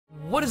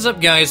What is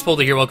up, guys?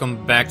 Poledoo here.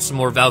 Welcome back to some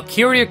more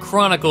Valkyria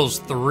Chronicles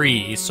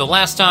 3. So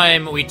last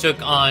time we took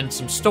on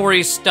some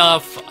story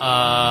stuff,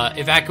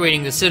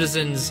 evacuating the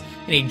citizens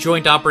in a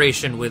joint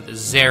operation with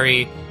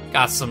Zeri.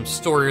 Got some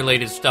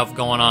story-related stuff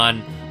going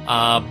on.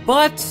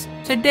 But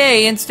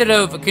today, instead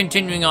of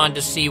continuing on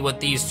to see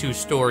what these two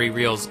story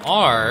reels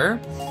are,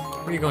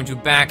 we're going to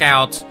back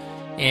out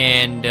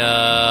and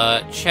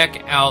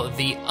check out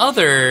the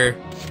other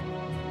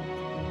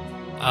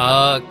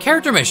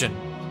character mission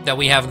that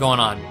we have going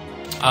on.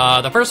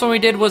 The first one we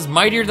did was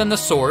Mightier Than the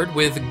Sword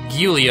with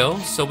Gallia,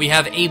 so we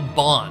have a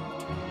bond.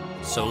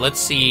 So let's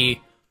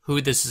see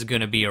who this is going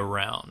to be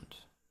around.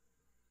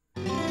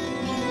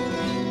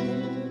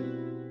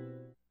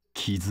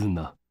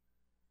 Kizuna.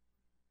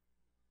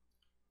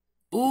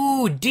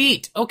 Ooh,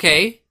 Deet.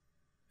 Okay.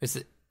 Is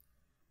it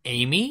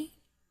Amy?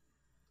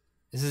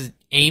 This is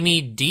Amy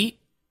Deet?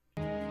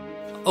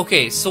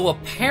 Okay, so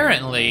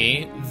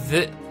apparently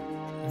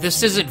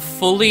this isn't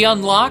fully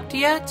unlocked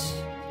yet.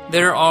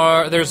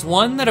 There's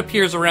one that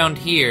appears around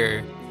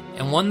here,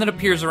 and one that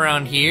appears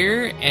around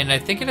here, and I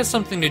think it has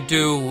something to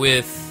do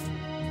with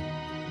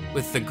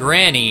the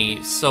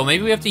granny. So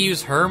maybe we have to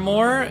use her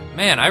more.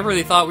 Man, I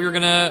really thought we were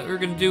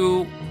gonna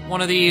do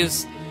one of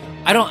these.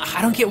 I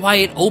don't get why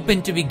it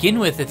opened to begin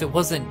with if it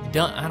wasn't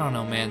done. I don't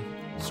know, man.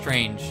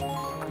 Strange,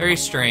 very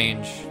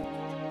strange.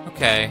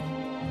 Okay.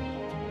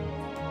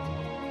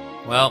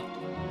 Well,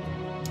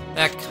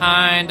 that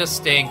kinda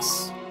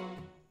stinks.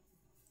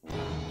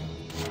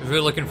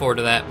 Really looking forward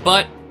to that,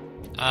 but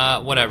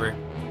whatever.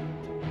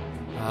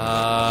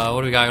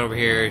 What do we got over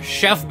here?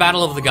 Chef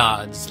Battle of the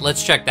Gods.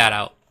 Let's check that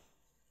out.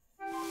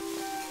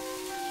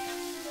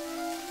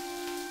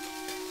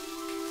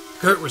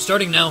 Kurt, we're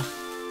starting now.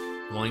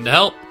 Willing to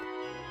help.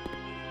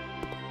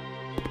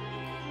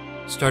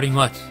 Starting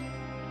what?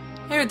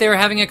 I heard they were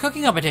having a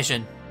cooking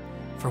competition.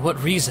 For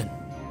what reason?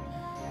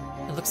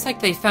 It looks like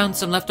they found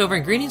some leftover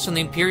ingredients from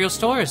the Imperial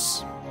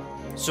stores.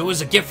 So it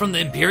was a gift from the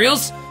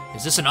Imperials?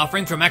 Is this an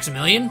offering for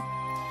Maximilian?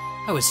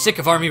 I was sick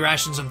of army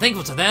rations. I'm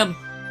thankful to them.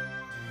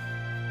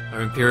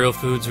 Are Imperial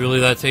foods really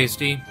that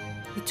tasty?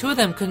 The two of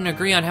them couldn't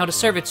agree on how to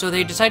serve it, so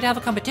they decided to have a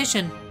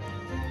competition.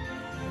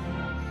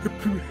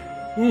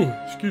 Oh,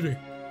 excuse me.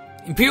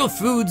 Imperial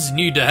foods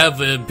need to have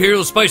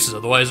Imperial spices,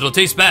 otherwise it'll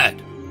taste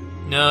bad.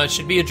 No, it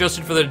should be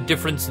adjusted for the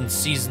difference in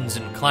seasons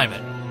and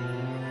climate.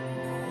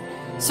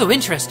 So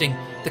interesting.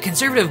 The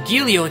conservative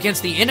Gallia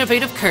against the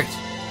innovative Kurt.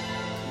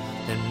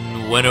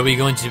 Then when are we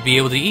going to be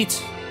able to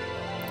eat?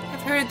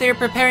 I've heard they've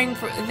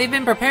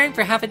been preparing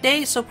for half a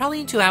day, so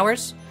probably in 2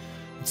 hours.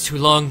 It's too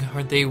long.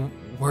 Aren't they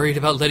worried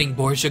about letting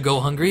Borgia go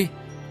hungry?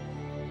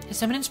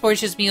 His Eminence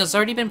Borgia's meal has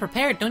already been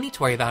prepared. No need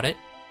to worry about it.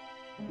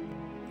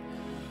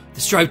 The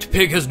striped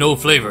pig has no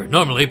flavor,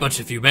 normally, but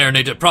if you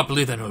marinate it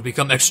properly, then it'll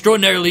become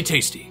extraordinarily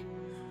tasty.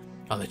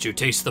 I'll let you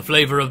taste the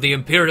flavor of the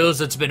Imperials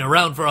that's been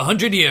around for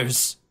 100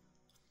 years.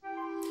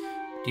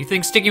 Do you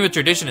think sticking with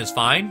tradition is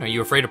fine? Are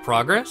you afraid of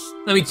progress?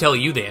 Let me tell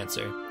you the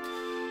answer.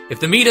 If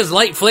the meat has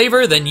light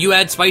flavor, then you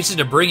add spices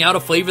to bring out a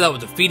flavor that will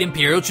defeat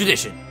Imperial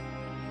tradition.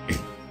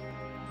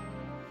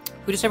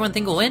 Who does everyone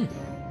think will win?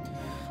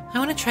 I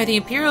want to try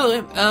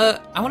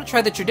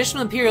the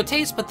traditional Imperial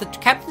taste, but the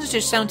captains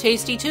just sound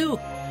tasty too.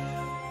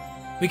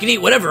 We can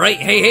eat whatever, right?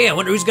 Hey, I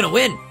wonder who's gonna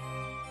win.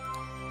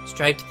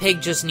 Striped pig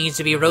just needs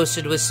to be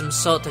roasted with some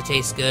salt to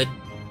taste good.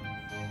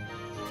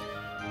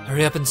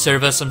 Hurry up and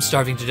serve us. I'm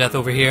starving to death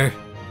over here.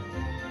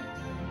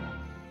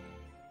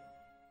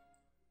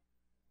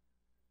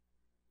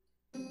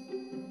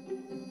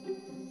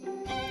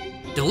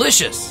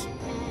 Delicious!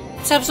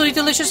 It's absolutely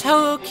delicious.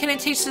 How can it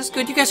taste this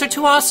good? You guys are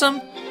too awesome.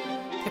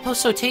 They're both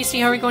so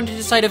tasty. How are we going to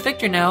decide a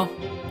victor now?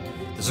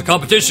 There's a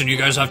competition. You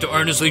guys have to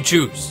earnestly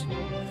choose.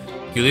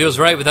 Gallia's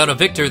right. Without a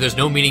victor, there's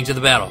no meaning to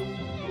the battle.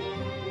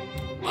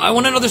 I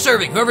want another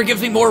serving. Whoever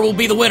gives me more will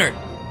be the winner.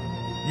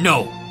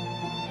 No.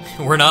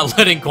 We're not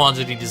letting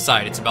quantity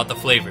decide. It's about the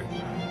flavor.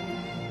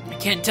 I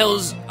can't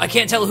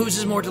tell whose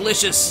is more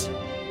delicious.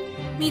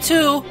 Me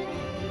too.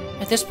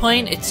 At this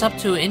point, it's up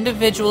to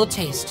individual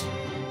taste.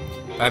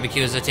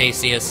 Barbecue is the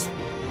tastiest.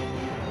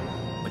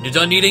 When you're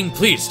done eating,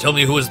 please tell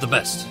me who is the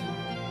best.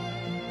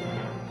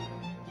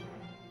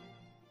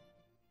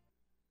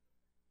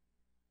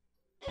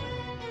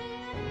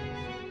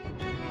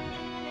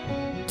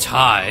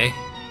 Tie?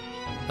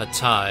 A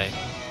tie.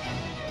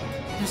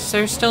 Is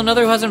there still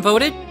another who hasn't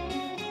voted?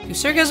 If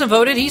Serg hasn't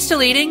voted, he's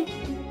still eating.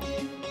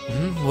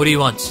 What do you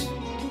want?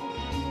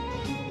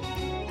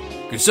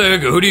 Serg,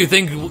 who do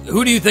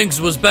you think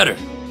was better?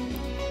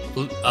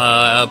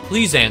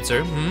 Please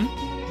answer.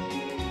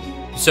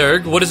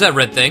 Serg, what is that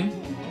red thing?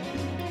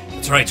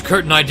 That's right,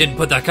 Kurt and I didn't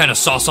put that kind of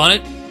sauce on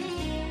it.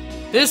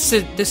 This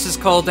is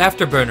called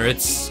Afterburner.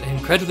 It's an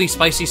incredibly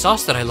spicy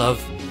sauce that I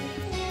love.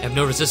 I have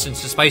no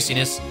resistance to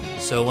spiciness,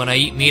 so when I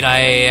eat meat, I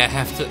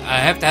have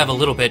to have a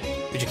little bit.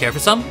 Would you care for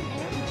some?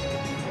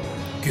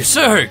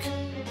 Serg!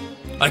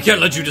 I can't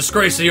let you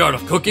disgrace the art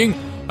of cooking.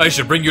 I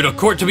should bring you to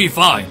court to be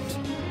fined.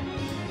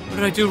 What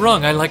did I do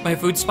wrong? I like my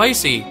food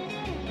spicy.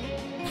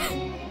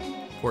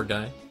 Poor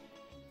guy.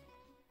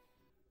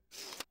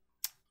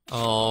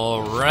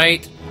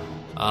 Alright.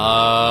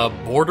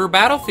 Border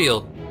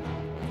battlefield.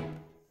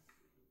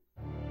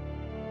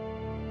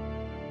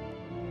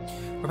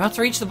 We're about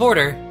to reach the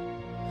border.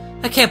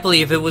 I can't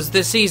believe it was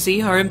this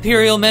easy. Are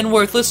Imperial men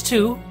worthless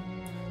too?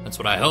 That's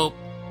what I hope.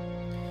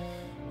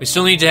 We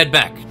still need to head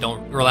back.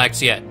 Don't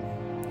relax yet.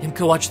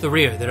 Imka, watch the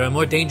rear. There are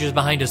more dangers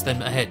behind us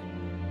than ahead.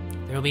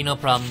 There will be no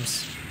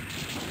problems.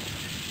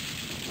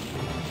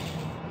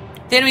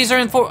 The enemies are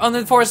on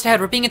the forest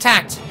ahead. We're being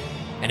attacked.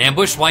 An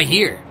ambush? Why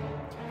here?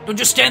 Don't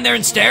just stand there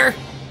and stare.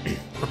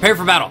 Prepare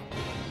for battle.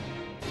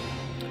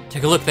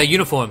 Take a look, that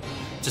uniform.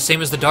 It's the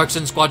same as the Dark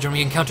Sun squadron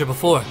we encountered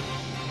before.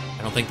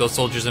 I don't think those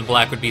soldiers in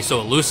black would be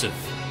so elusive.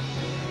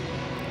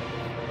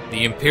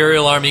 The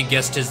Imperial army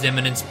guessed His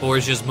Eminence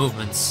Borgia's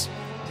movements.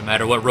 No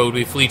matter what road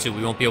we flee to,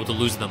 we won't be able to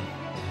lose them.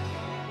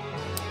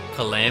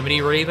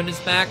 Calamity Raven is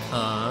back,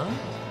 huh?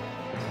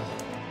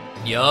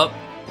 Yup.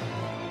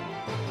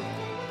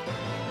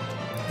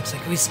 Looks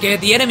like we scared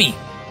the enemy.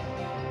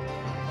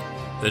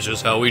 That's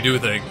just how we do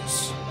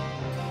things.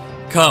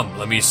 Come,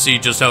 let me see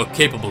just how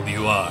capable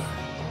you are.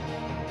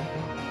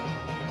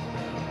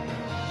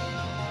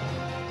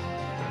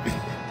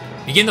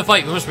 Begin the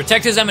fight. We must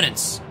protect His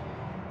Eminence.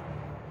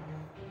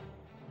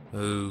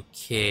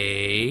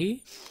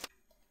 Okay.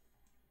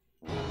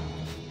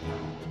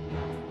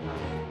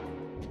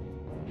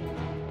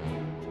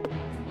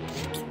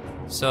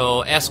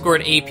 So,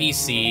 escort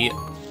APC.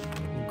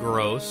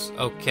 Gross.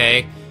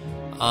 Okay.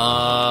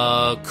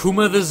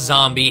 Kuma the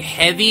Zombie.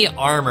 Heavy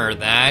armor.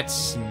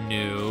 That's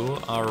new.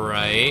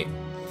 Alright.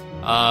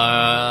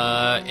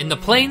 In the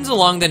plains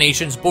along the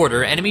nation's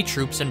border, enemy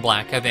troops in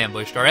black have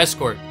ambushed our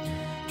escort.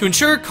 To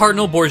ensure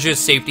Cardinal Borgia's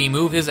safety,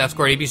 move his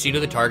escort APC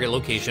to the target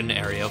location,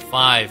 Area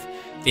 5.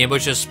 The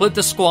ambush has split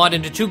the squad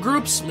into 2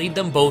 groups. Lead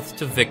them both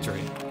to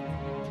victory.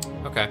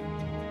 Okay.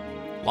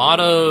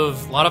 Lot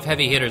of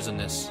heavy hitters in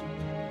this.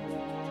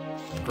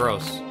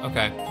 Gross.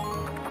 Okay.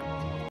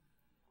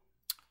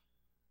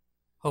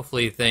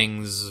 Hopefully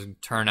things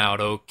turn out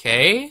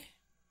okay.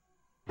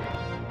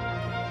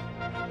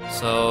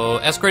 So,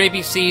 escort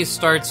APC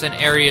starts in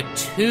Area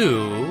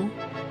 2.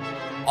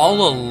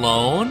 All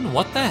alone?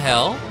 What the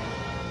hell?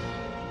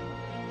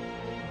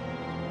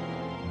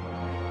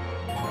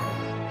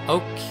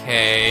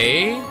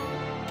 Okay.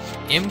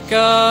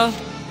 Imka,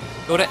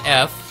 go to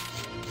F.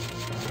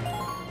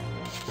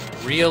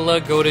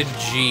 Rila, go to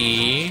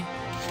G.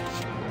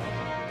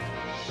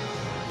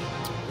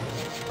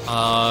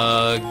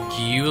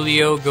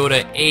 Giulio, go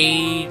to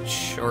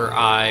H, or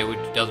I, which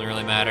doesn't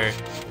really matter.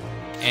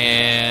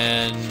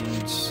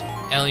 And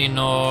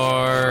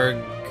Eleanor,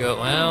 go,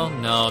 well,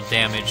 no,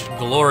 damage.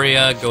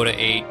 Gloria, go to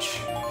H.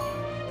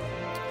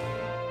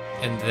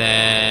 And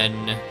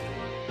then...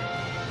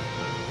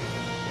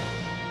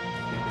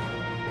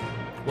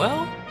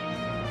 well...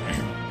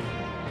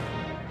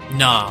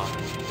 nah,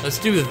 let's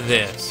do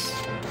this.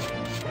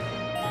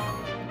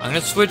 I'm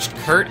gonna switch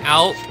Kurt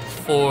out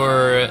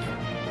for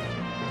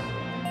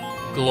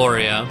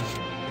Gloria.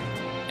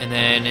 And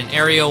then in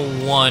Area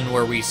 1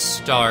 where we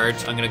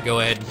start, I'm gonna go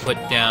ahead and put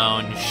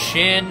down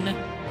Shin.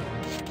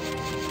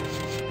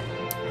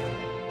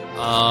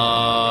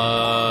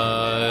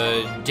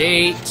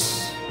 Date.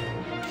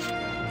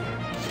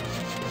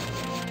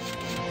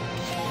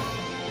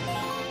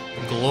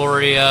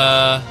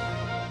 Gloria.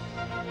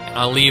 And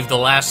I'll leave the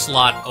last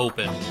slot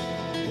open.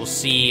 We'll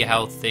see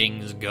how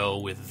things go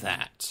with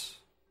that.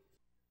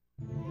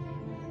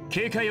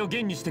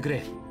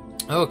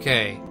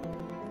 Okay.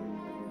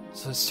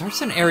 So it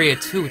starts in Area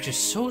 2, which is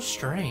so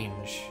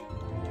strange.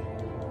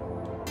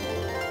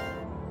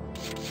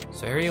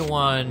 So Area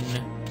 1...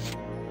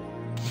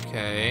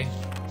 okay.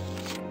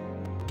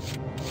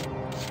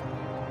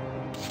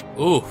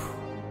 Ooh.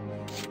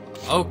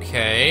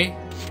 Okay.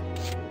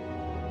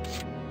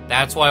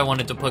 That's why I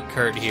wanted to put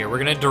Kurt here. We're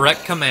gonna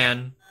direct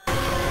command.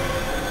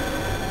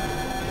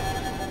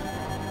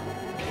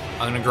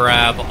 I'm gonna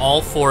grab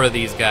all 4 of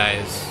these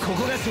guys.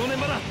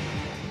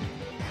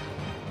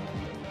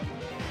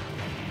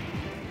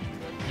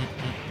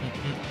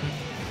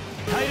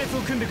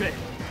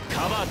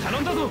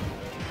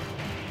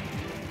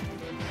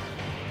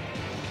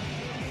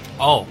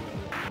 Oh.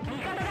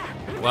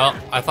 Well,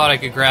 I thought I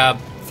could grab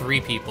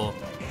 3 people.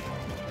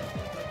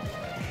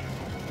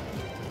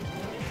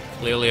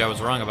 Clearly I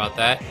was wrong about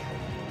that.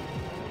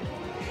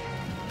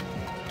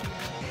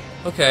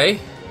 Okay.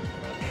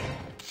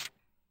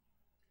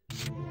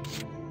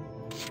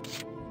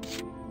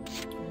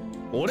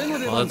 Well,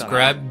 let's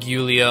grab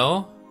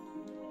Giulio.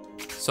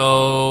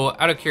 So,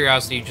 out of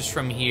curiosity, just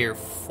from here,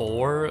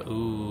 4?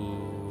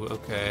 Ooh,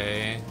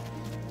 okay.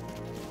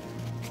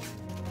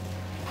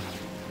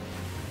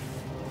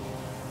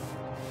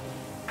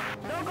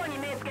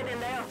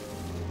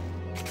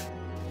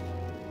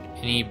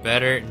 Any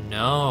better?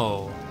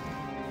 No.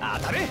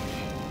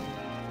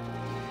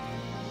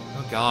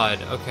 Oh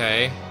god,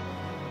 okay.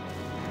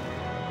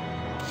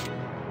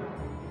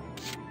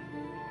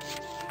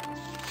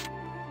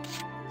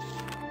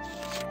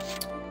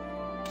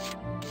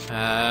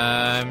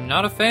 I'm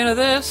not a fan of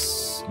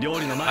this.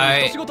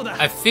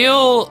 I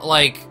feel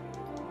like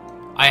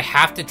I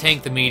have to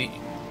take the medium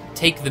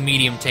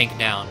tank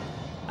down.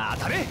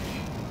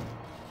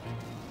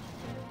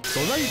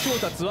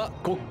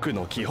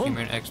 You're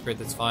an expert,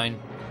 that's fine.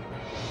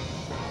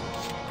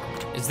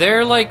 Is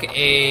there like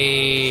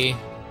a...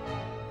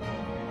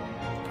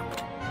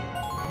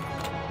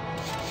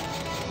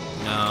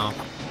 No.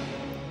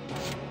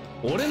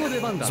 I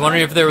was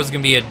wondering if there was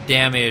gonna be a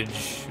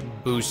damage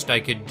boost I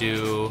could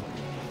do.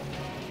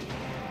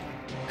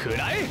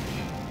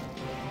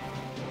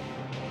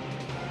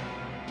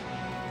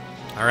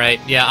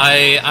 Alright, yeah,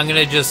 I'm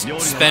gonna just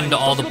spend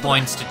all the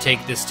points to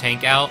take this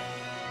tank out.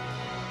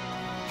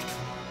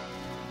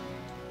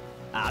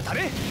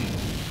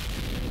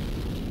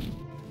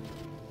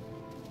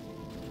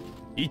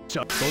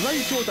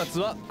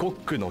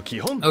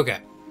 Okay.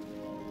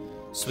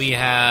 So we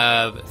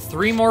have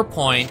 3 more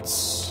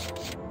points.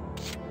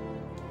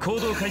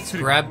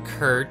 Grab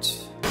Kurt.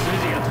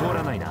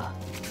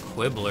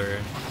 Quibbler.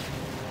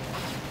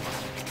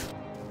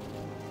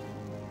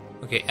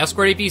 Okay,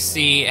 escort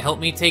APC, help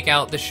me take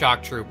out the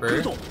shock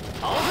trooper.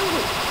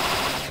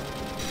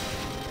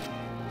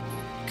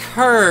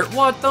 Kurt,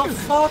 what the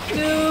fuck,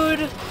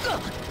 dude?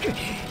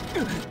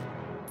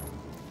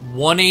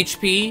 1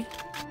 HP?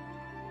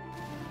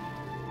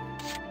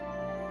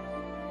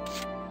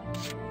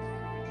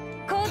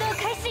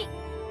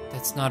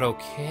 That's not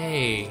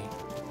okay.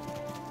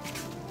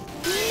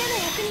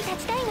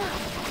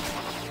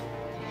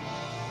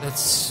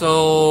 That's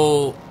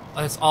so...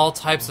 That's all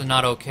types of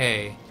not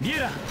okay.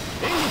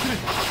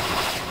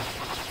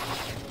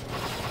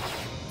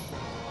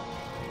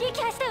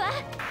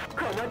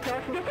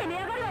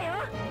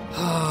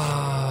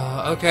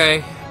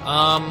 Okay,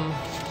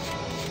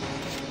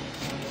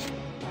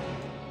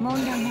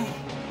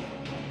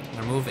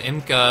 remove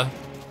Imka.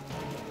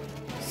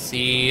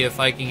 See if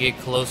I can get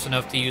close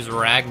enough to use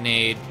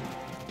Ragnade.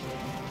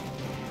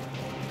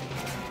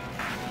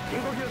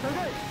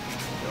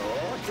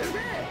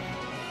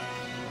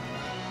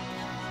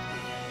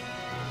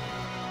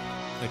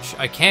 Which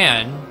I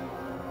can.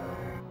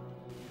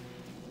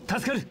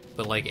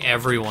 But like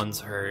everyone's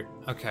hurt.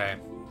 Okay.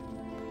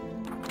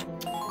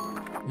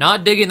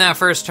 Not digging that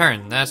first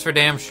turn, that's for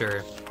damn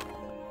sure.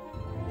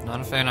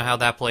 Not a fan of how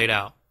that played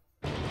out.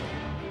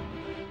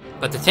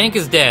 But the tank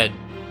is dead.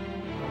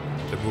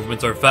 Their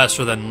movements are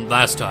faster than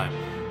last time.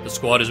 The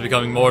squad is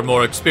becoming more and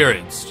more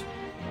experienced.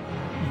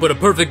 But a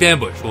perfect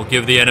ambush will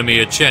give the enemy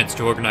a chance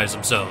to organize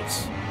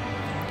themselves.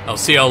 I'll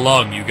see how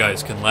long you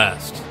guys can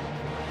last.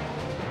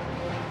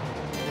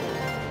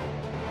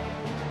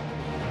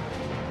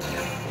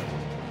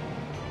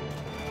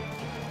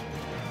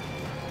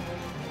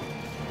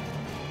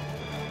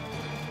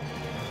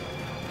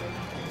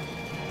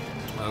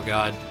 Oh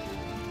god.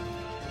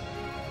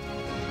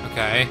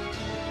 Okay.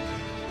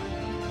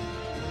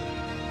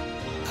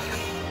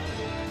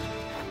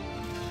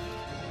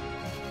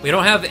 We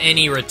don't have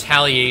any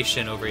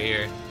retaliation over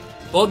here.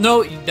 Well,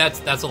 no,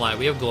 that's a lie.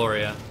 We have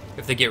Gloria,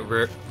 if they get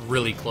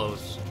really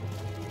close.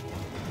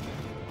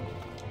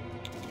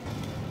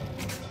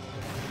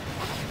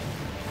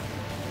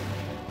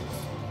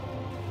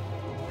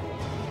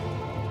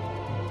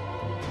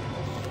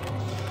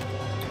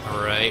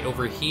 Alright,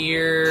 over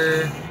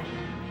here...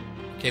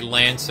 Okay,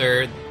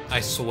 Lancer, I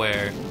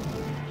swear.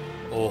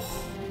 Oh.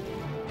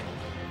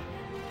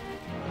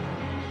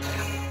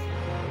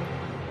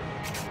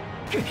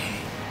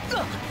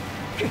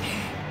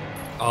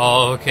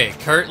 Oh, okay.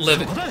 Kurt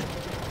living.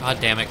 God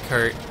damn it,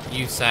 Kurt.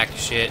 You sack of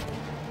shit.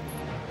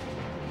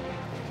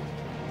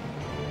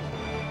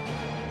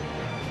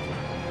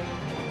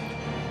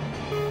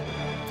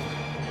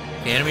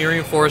 Okay, enemy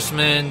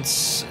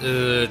reinforcements.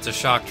 It's a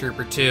shock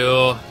trooper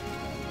too.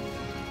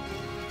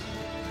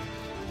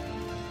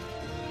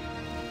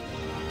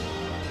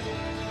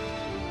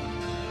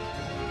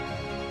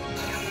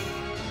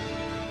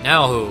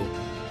 Now who?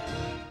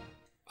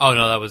 Oh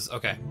no, that was...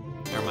 okay.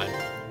 Never mind.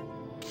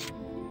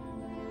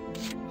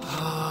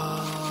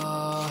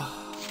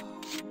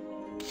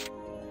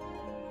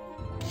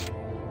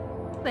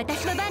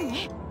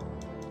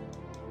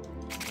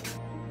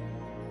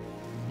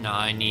 Nah,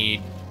 I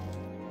need...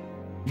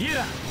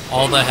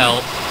 all the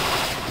help.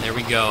 There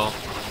we go.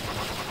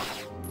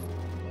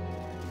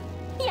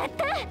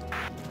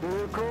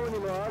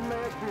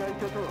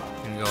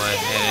 Can go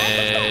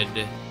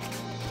ahead...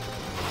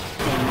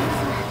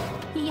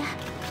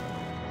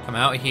 come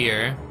out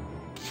here.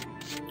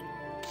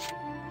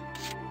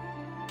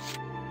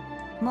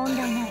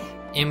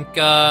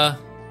 Imka.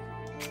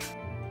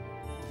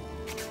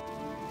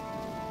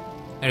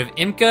 And if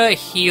Imka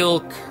heal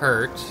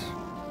Kurt.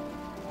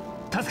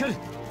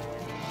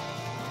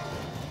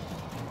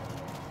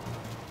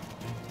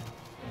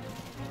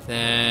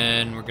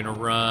 Then we're gonna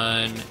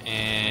run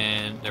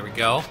and there we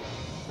go.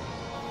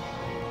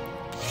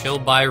 Chill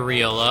by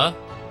Riola.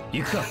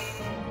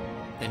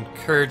 Then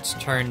Kurt's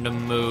turn to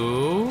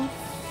move.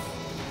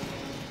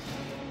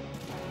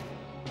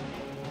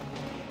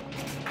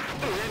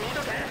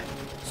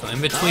 So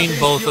in between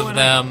both of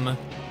them.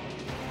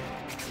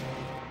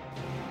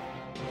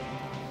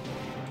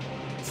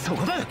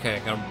 Okay,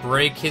 gonna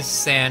break his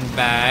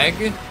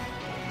sandbag.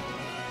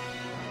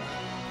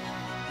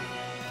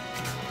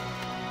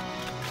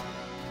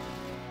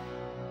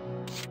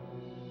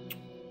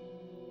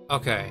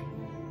 Okay.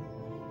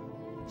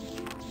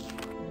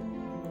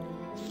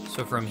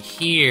 So from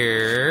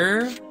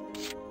here...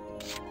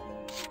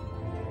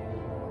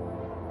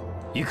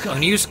 I'm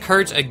gonna use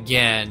Kurt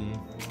again.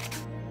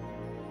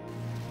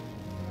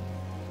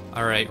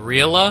 Alright,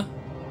 Rila.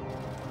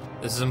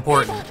 This is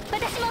important.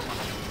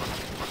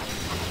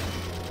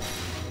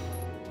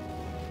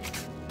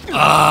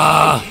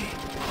 Ah!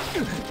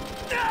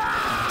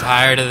 I'm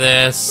tired of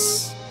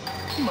this.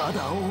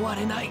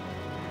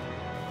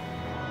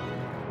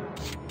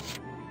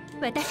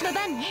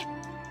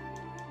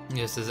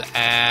 This is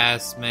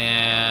ass,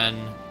 man.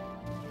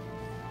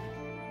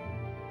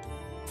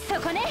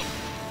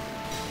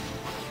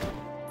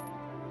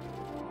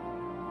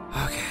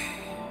 Okay.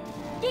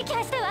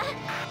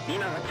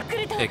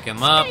 Pick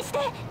him up.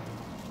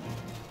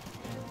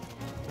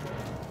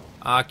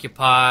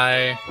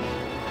 Occupy.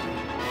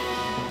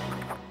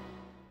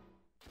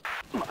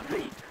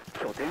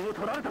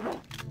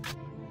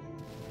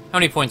 How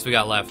many points we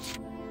got left?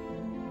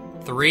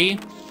 3.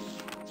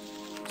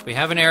 So we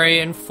have an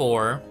area in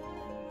 4.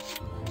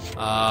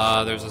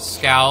 There's a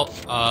scout.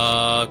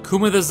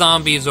 Kuma the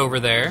zombie's over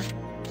there.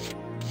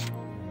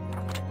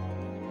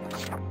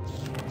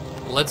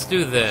 Let's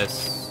do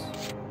this.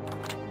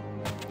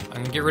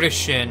 I'm gonna get rid of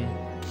Shin.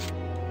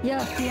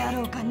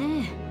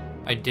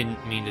 I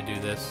didn't mean to do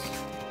this.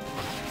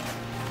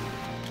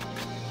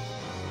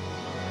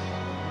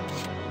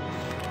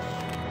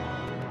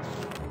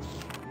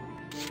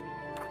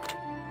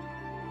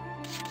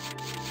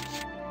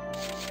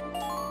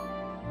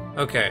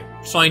 Okay,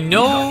 so I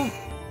know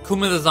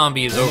Kuma the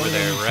zombie is over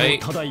there,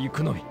 right?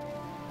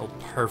 Oh,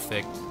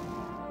 perfect.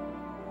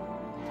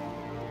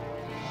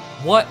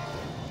 What?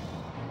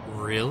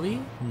 Really?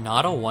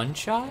 Not a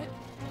one-shot?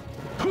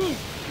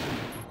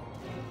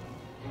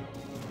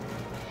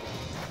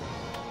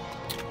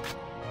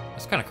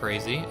 That's kind of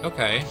crazy.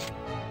 Okay.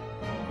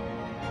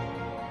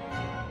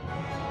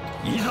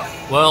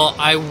 Well,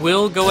 I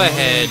will go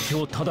ahead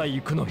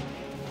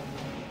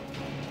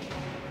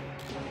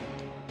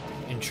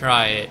and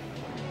try it.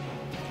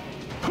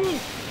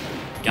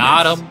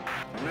 Got him.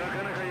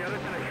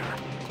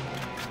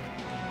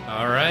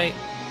 Alright.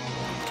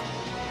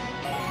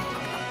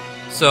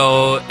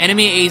 So,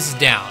 enemy ace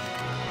down.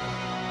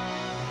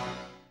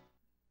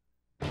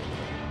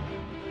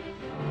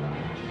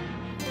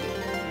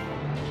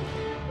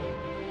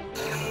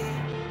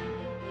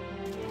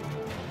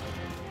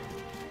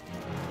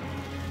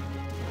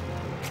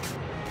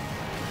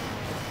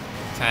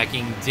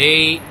 Attacking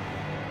date.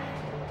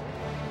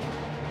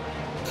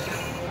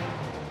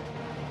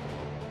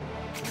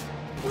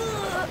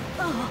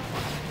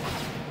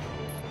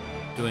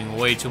 Doing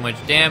way too much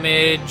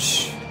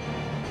damage.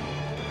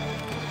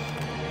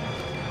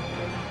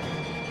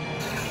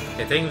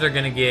 Okay, things are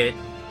gonna get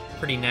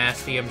pretty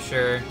nasty, I'm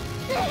sure.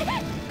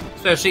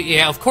 Especially,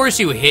 yeah, of course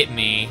you hit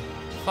me.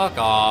 Fuck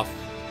off.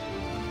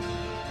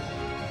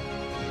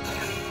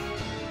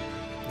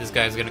 This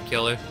guy's gonna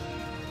kill her.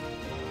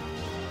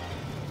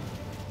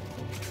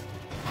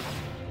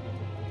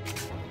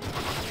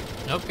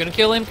 Nope, gonna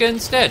kill Imka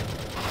instead.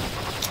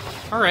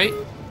 Alright.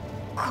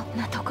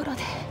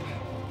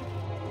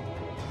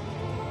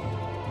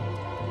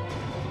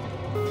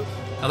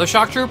 Another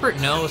shock trooper?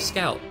 No, a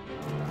scout.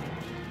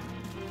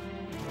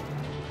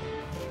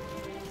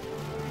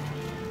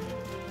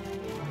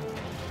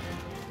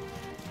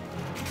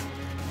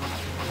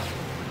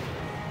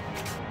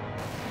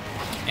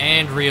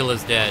 And Real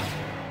is dead.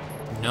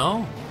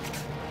 No?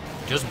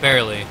 Just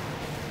barely.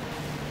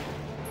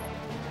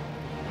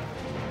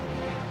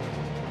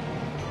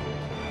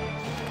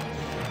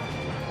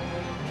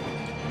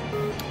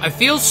 I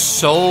feel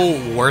so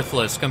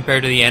worthless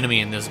compared to the enemy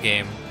in this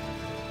game.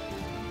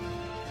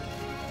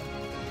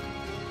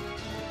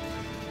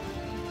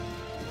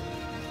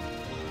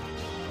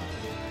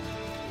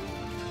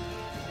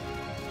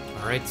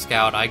 Alright,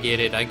 Scout, I get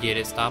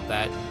it, stop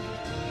that.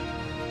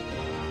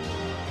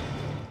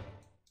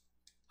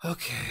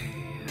 Okay.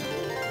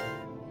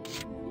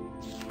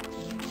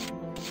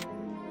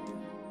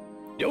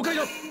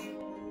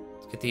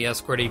 Let's get the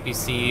escort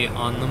APC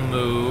on the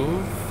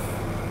move.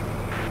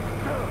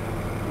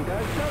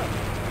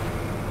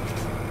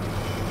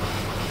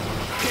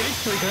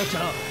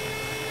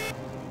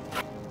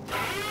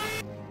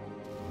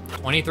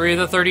 23 of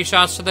the 30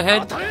 shots to the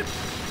head?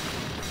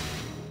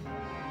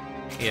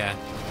 Yeah.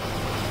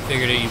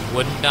 Figured he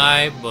wouldn't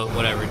die, but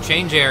whatever.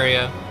 Change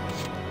area.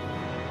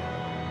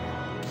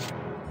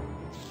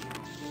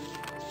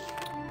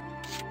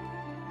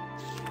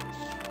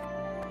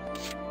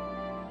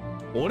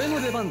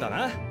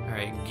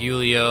 Alright,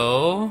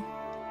 Gulio.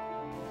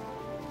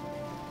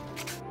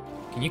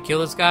 Can you kill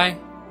this guy?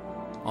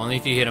 Only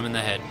if you hit him in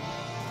the head.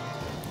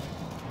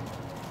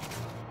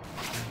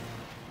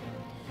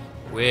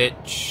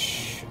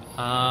 Which,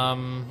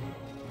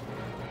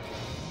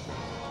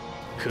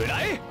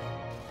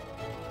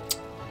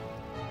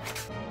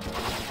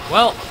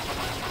 well,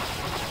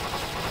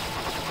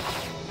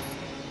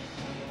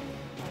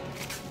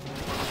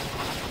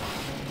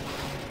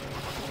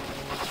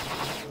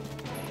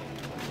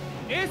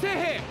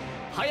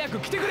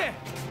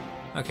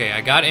 Okay,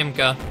 I got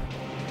Imka.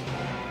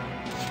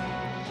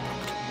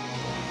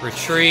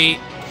 Retreat.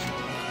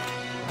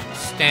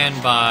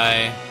 Stand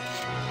by.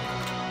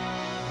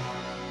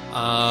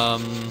 How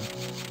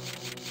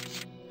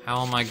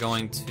am I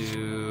going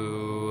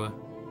to...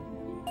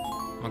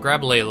 I'm gonna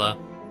grab Layla,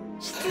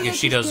 because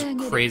she does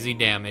crazy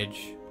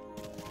damage.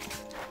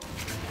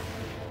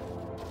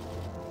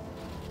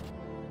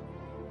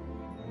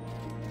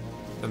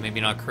 But maybe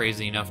not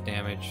crazy enough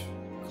damage,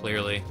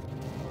 clearly.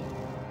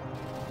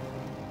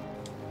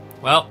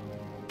 Well,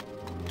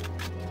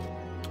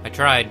 I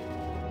tried.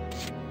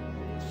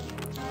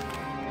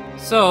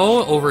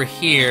 So, over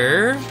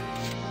here...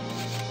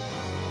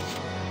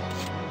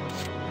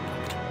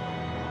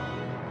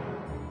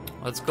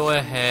 let's go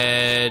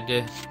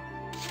ahead...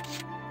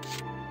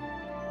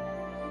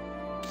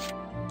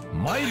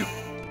 I'm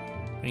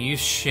gonna use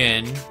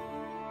Shin.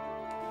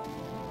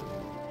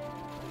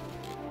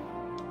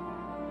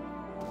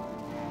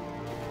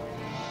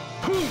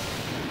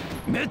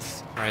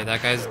 Alright,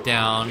 that guy's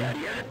down.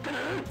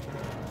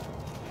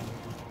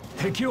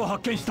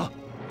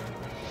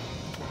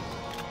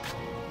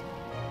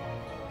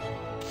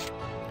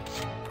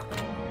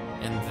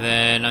 And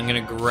then I'm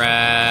gonna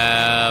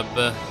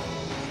grab...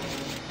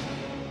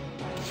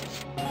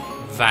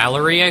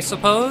 Valkyrie, I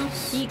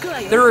suppose?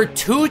 There are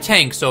 2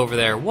 tanks over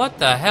there. What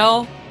the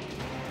hell?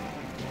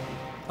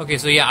 Okay,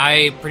 so yeah,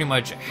 I pretty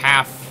much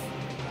have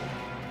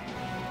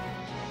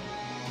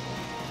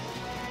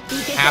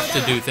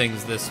to do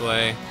things this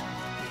way.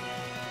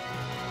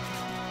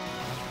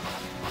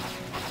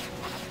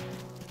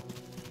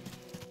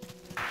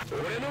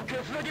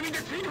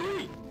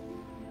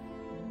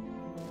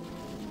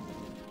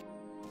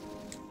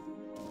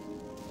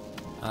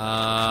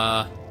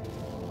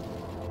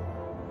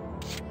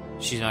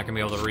 She's not gonna be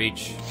able to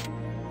reach.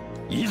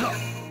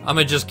 I'm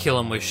gonna just kill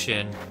him with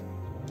Shin.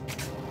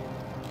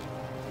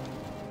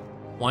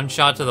 1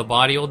 shot to the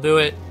body will do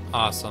it?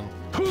 Awesome.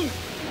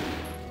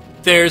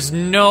 There's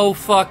no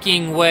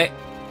fucking way.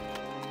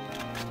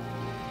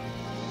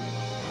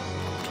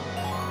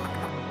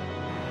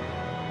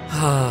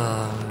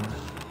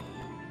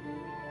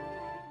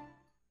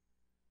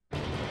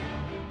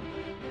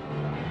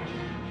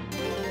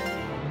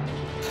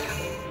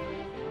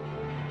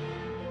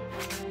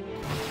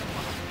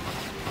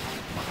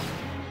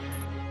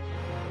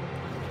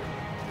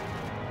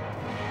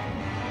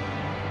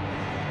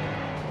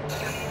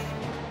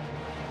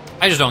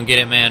 I just don't get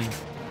it, man.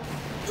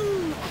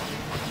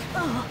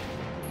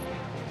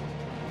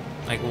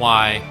 Like,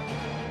 why?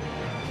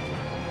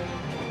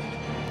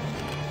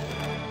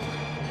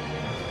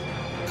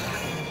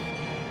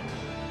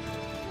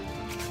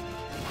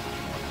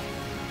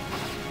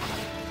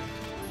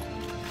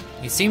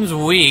 He seems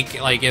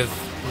weak, like if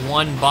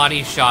 1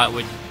 body shot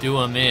would do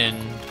him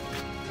in.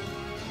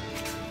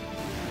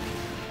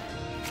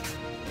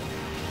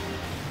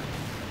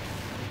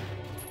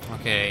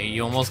 Okay,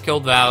 you almost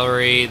killed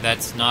Valkyrie.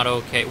 That's not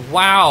okay.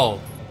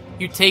 Wow!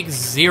 You take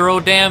 0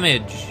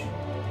 damage.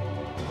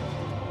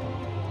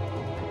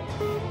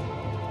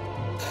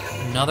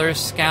 Another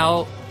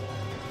scout.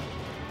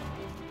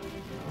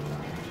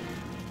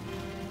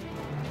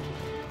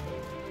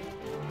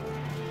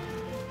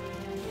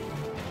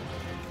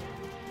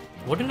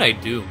 What did I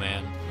do,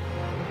 man?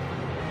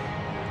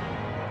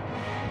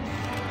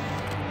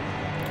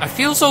 I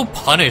feel so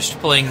punished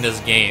playing this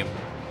game.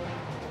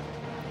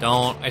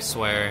 Don't, I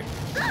swear.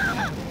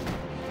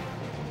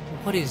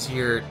 What is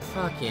your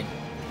fucking...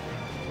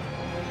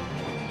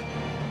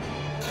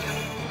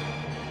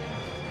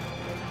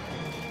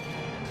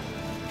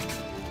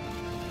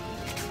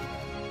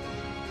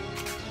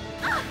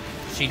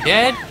 She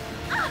dead?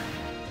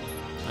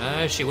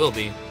 She will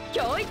be.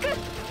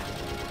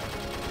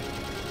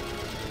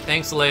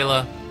 Thanks,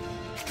 Layla.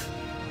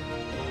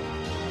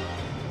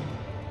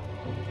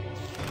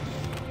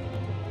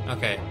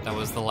 Okay, that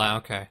was the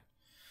okay.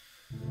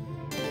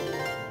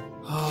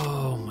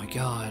 Oh my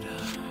god.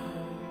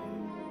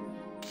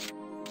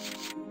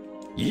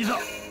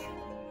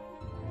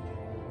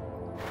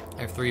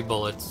 I have 3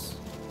 bullets.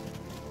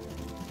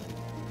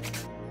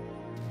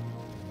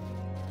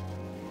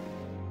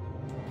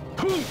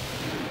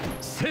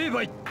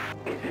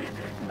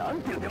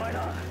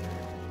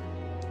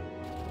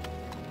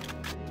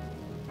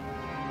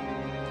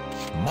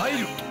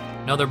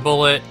 Another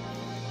bullet.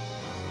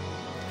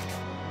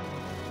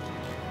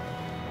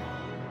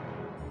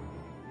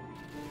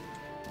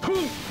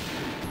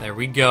 There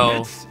we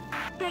go.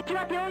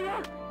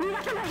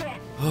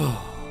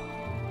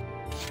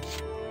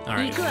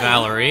 Alright,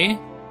 Valkyrie.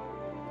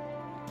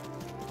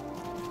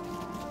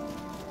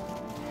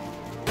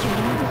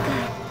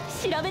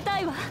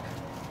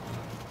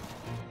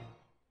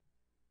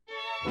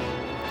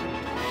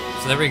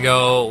 So there we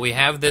go. We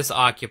have this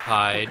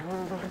occupied.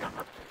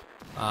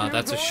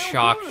 That's a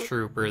shock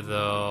trooper,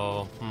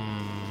 though.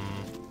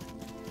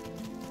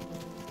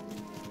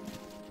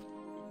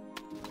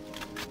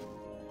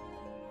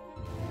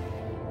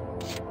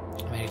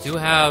 I do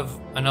have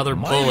another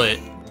bullet.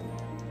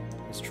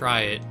 Let's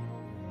try it.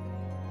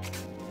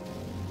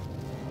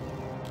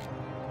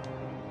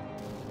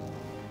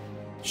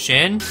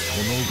 Shin?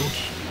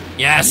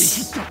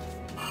 Yes!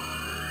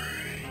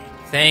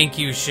 Thank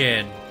you,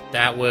 Shin.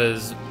 That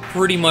was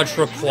pretty much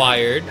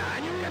required.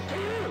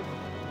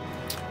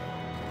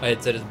 My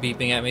headset is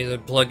beeping at me, so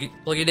plug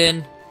it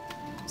in.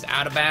 It's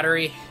out of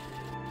battery.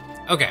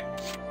 Okay.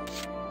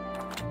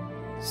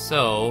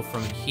 So,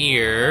 from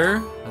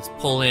here, let's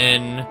pull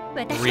in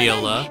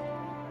Riola.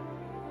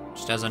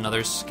 Just as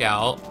another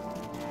scout.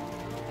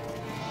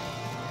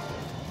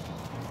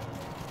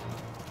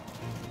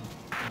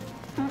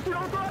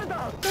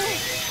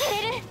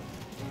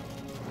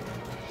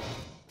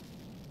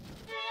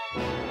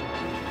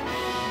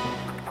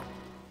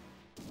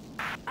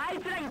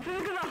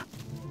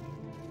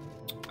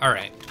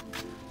 Alright.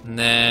 And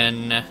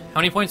then, how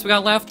many points we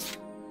got left?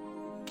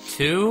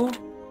 2?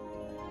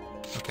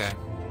 Okay.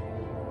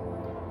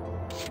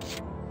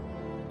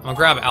 I'm gonna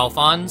grab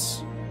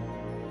Alphonse.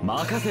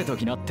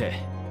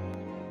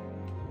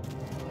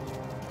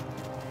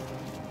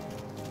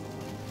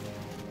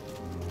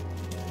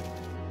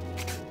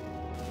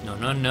 No,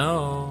 no,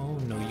 no.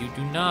 No, you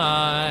do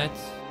not.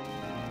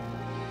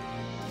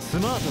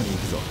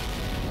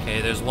 Okay,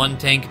 there's one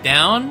tank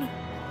down.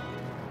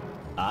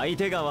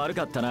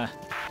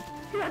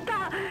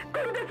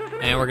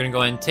 And we're gonna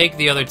go ahead and take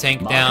the other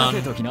tank down.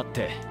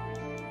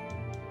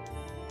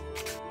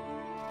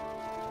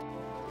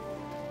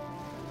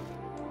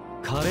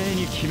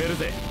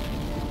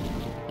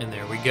 And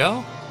there we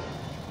go.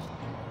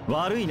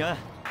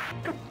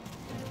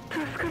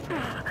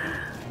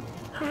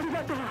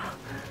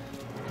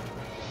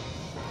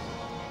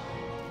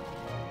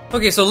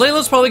 Okay, so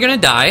Layla's probably gonna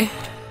die.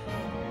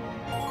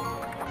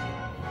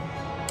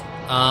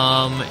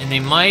 And they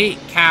might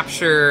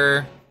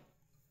capture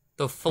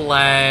the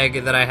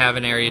flag that I have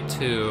in Area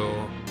 2.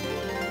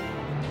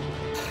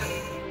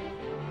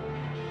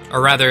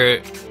 Or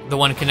rather, the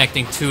one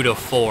connecting 2 to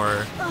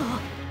 4.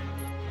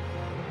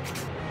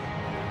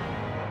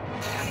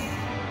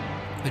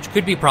 Which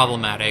could be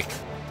problematic.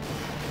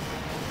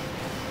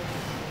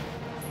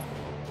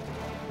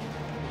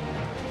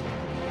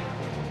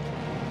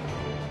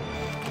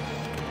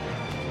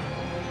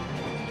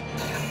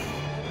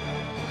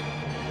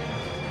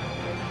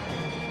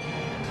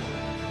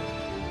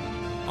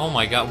 Oh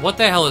my god, what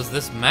the hell is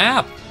this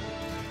map?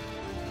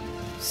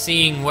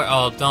 Seeing where...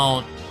 oh,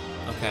 don't...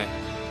 okay.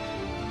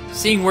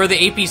 Seeing where the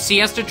APC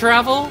has to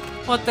travel?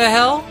 What the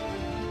hell?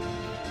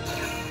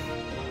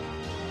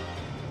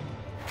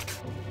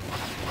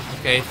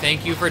 Okay,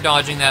 thank you for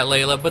dodging that,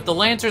 Layla, but the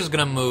Lancer's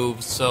gonna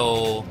move,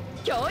 so...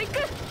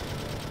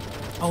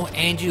 oh,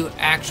 and you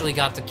actually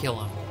got to kill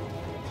him.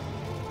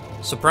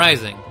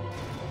 Surprising.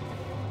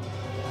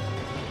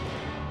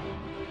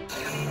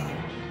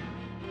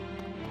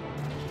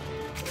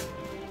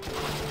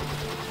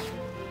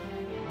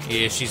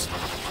 Yeah, she's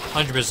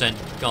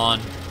 100% gone.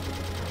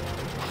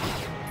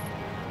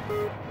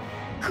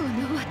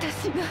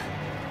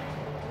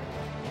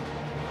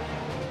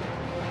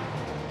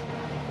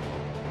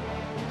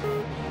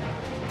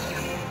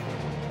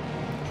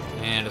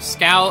 And a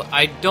scout,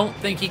 I don't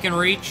think he can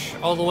reach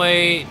all the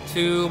way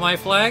to my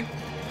flag.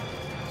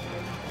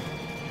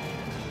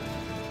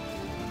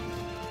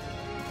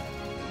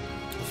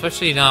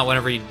 Especially not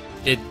whenever he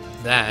did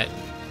that.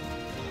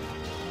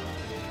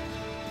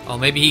 Oh,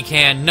 maybe he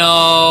can.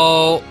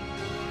 No!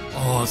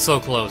 Oh, so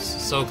close.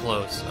 So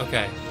close.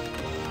 Okay.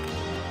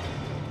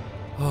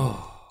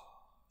 Oh.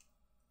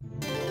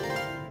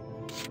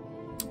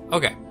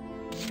 Okay.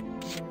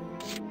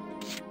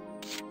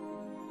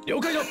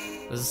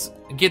 Let's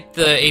get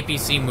the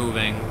APC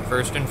moving,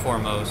 first and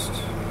foremost.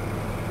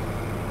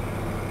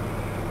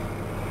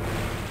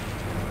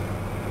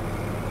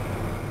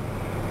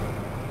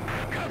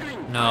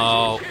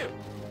 No.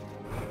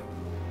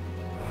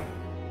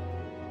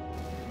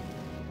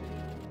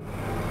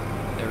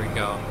 There we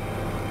go.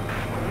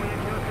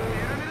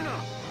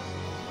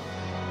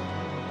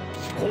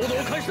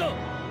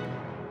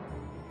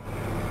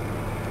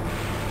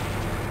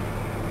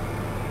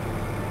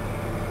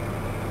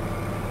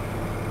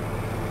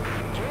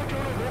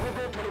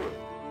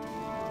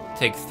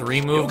 Take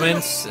 3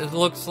 movements, it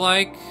looks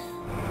like.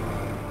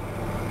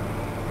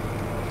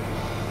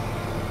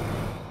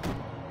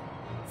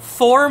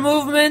 Four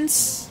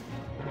movements?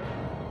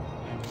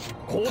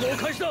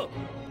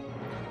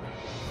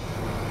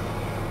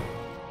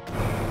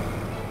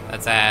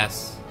 That's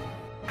ass.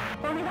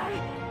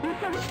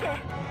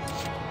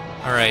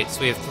 Alright,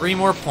 so we have 3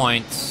 more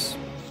points.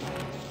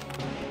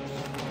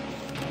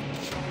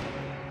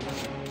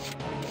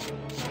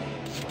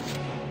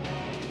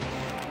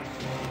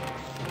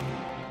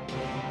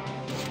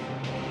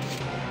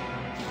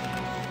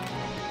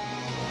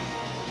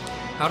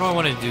 How do I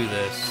want to do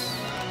this?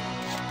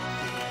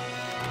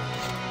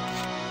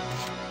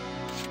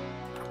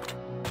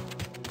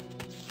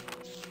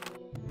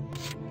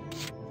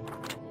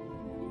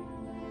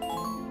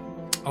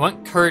 I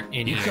want Kurt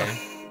in here.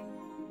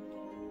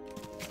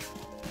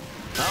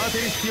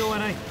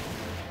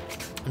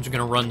 I'm just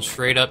gonna run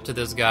straight up to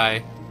this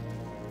guy.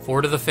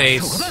 4 to the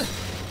face.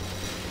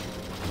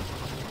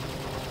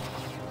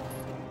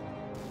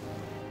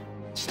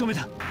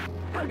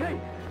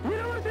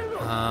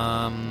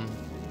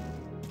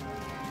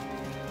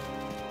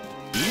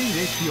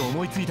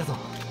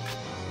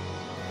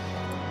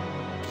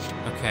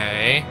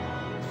 Okay.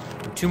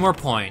 2 more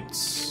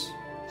points.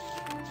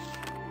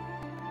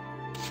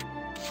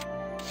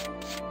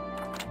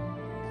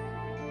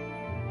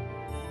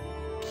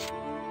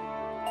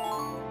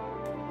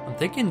 I'm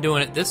thinking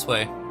doing it this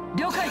way.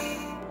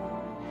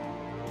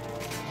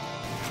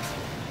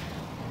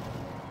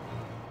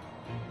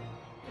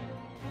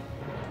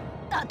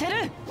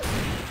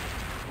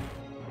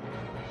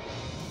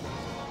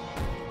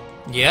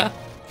 Yeah?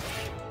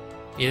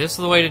 Yeah, this is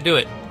the way to do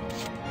it.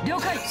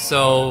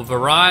 So,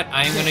 Virat,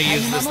 I am going to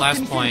use this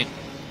last point.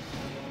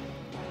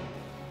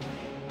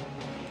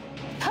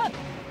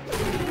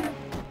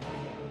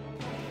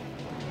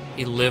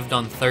 He lived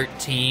on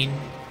 13.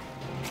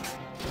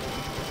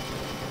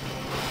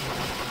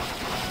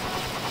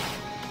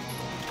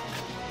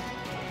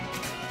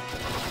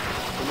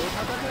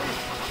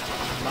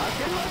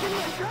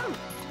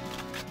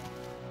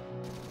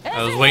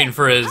 I was waiting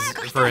for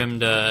him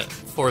to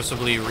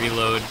forcibly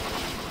reload.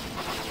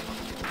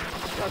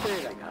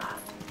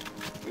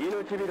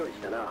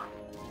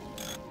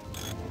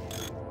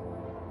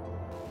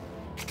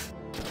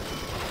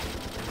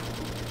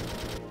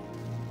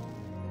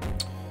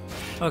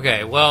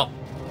 Okay, well,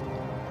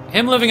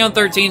 him living on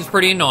 13 is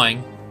pretty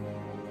annoying.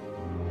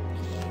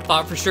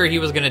 Thought for sure he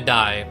was gonna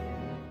die.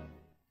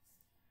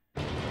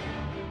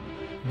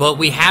 But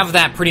we have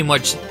that pretty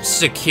much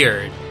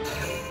secured.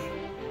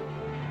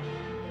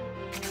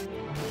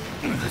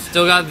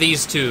 Still got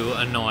these 2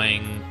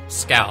 annoying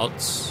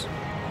scouts,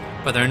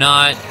 but they're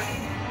not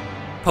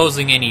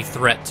posing any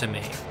threat to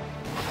me.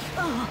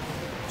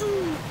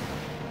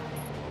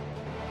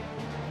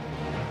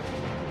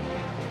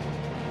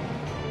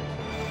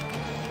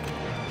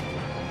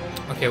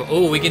 Okay,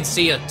 oh, we can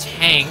see a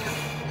tank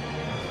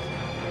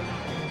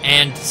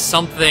and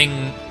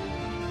something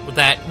with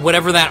that,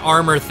 whatever that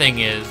armor thing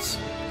is.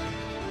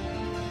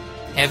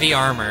 Heavy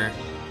armor.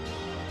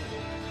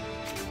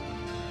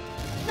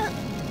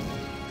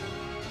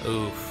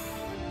 Oof.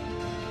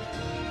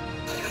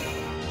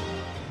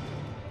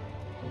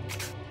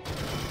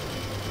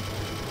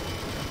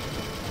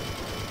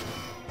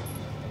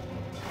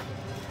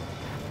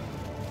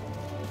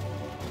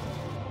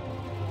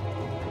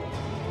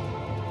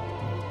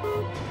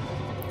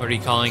 What are you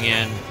calling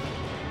in?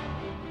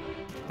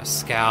 A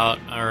scout,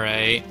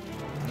 alright.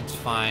 That's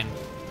fine.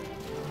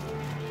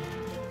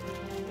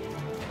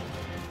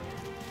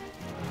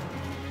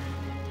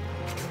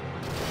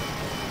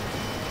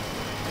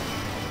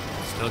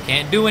 Still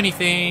can't do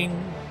anything.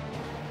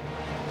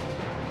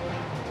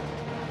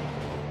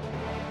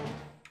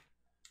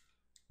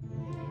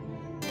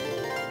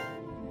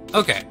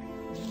 Okay.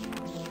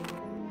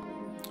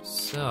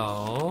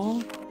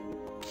 So...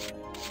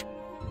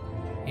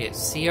 yeah,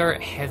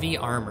 CR heavy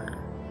armor.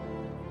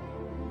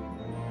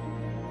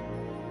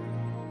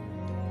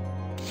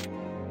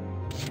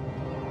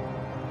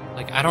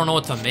 Like, I don't know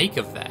what to make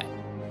of that.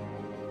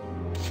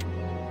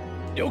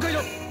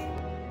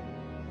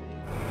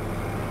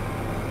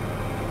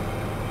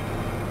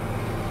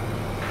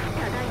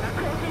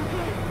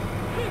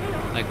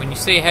 Like, when you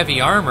say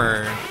heavy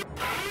armor...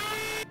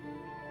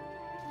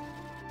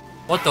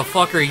 what the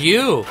fuck are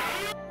you?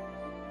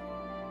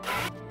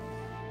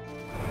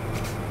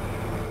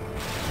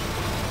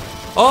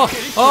 Oh!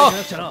 Oh!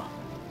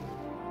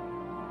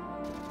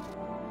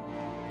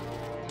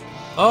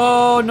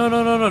 Oh, no,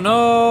 no, no, no,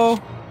 no!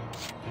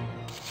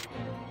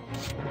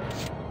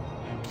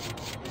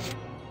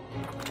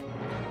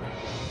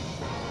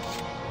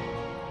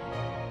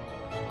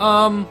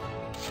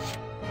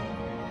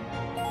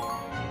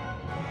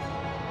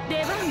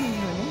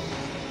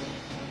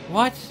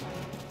 What?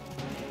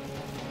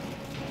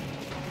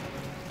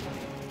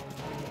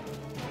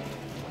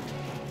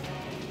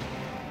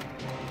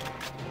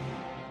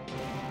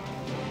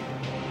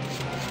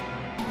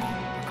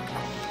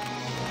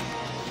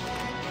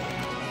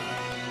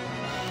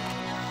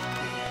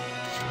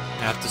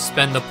 I have to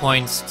spend the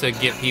points to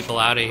get people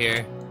out of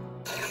here.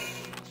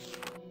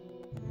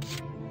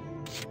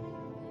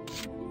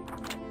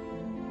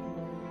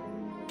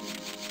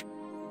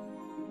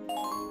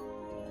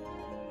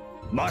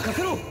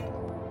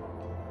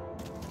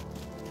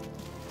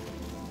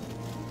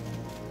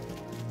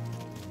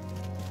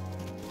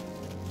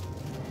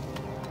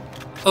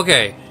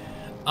 Okay.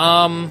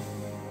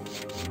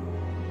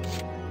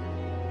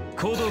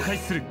 行動を開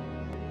始する。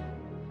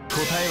答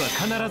えは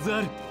必ず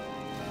ある。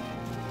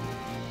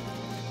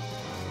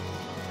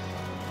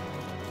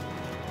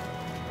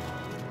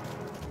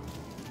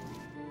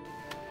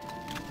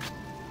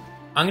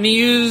I'm gonna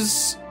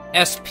use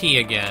SP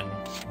again,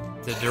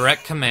 the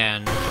direct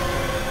command.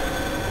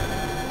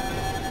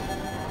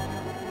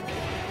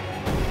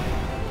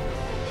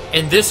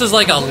 And this is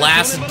like a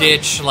last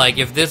ditch, like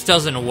if this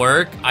doesn't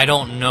work, I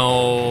don't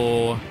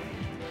know.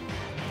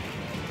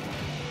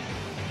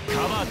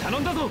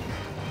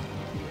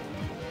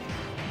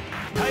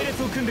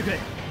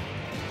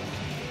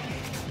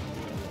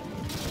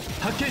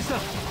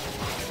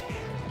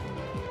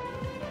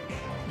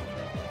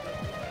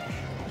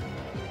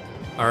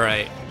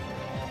 Alright.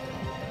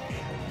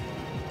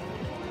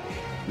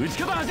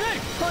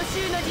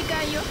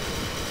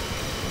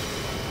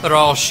 They're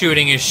all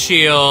shooting his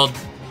shield.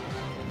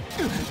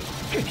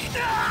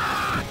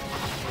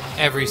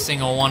 Every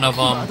single one of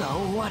them.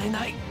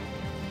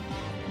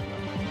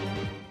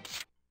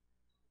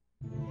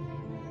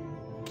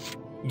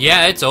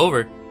 Yeah, it's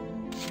over.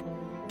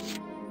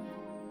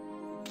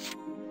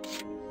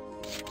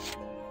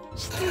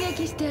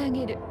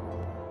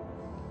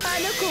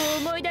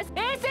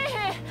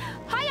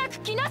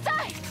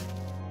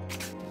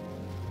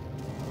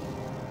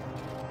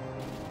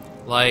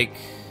 Like,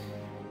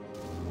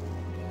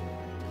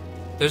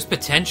 there's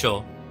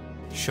potential,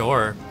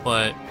 sure,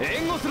 but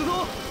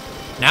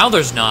now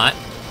there's not.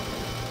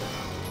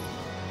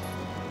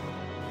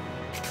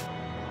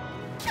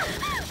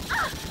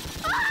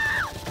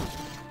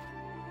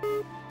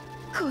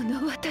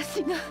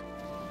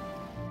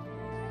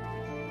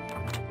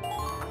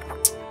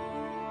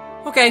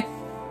 Okay.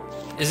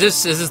 Is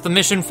this the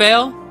mission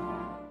fail?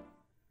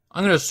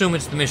 I'm gonna assume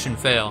it's the mission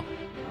fail.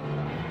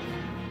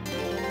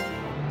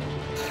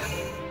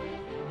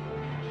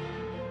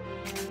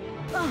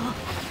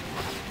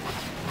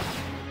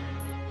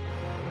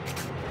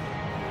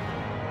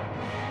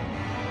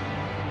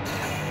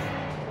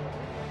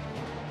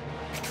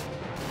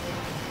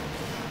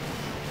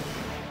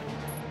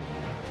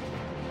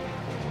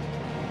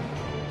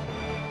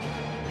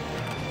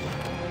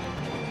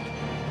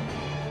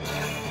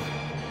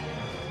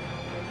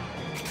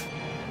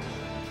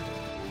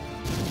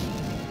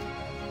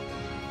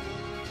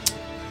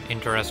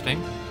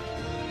 Interesting.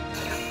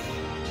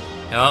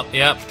 Oh,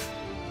 yep.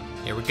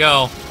 Here we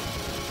go.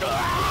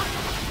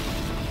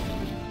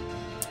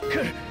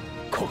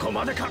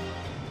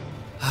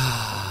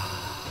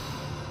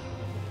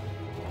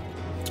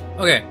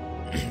 Okay.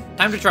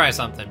 Time to try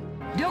something.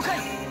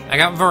 I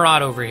got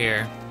Varad over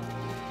here.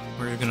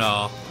 We're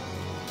gonna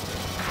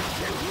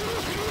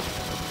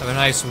have a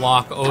nice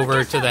walk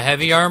over to the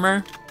heavy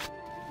armor.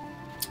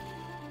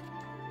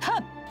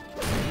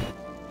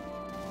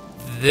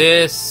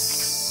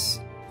 This...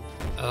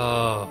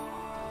 oh.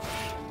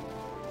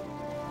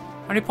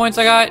 How many points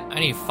I got? I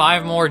need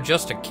 5 more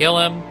just to kill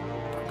him.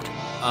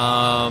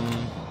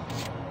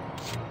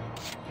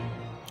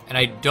 And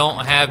I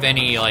don't have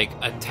any, like,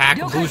 attack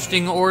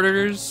boosting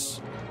orders.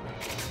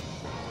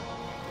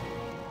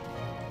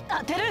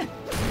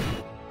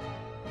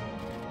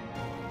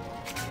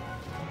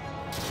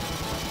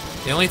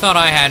 The only thought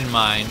I had in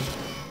mind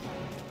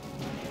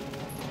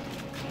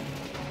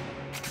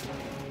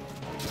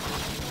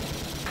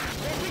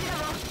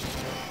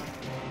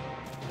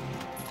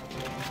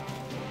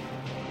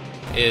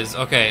is,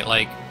 okay,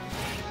 like,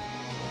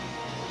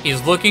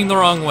 he's looking the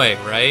wrong way,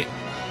 right?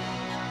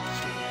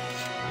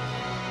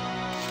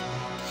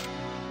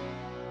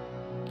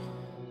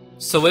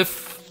 So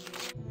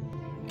if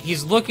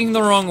he's looking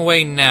the wrong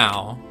way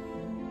now,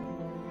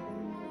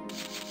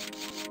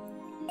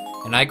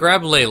 and I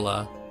grab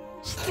Layla,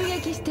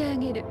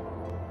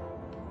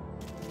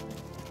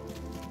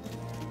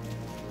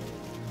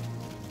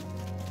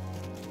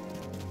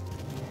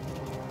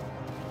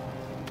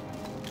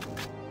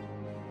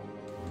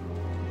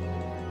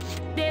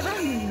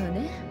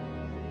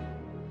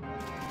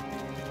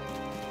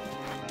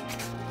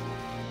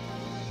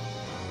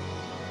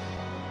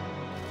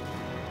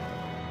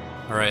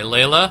 alright,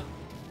 Layla,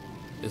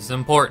 this is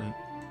important.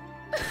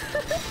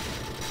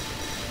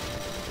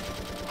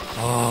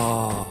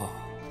 Oh.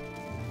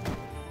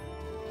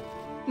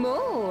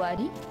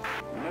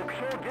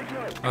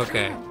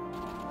 Okay.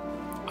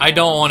 I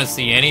don't want to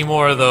see any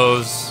more of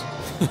those.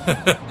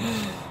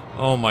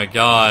 Oh my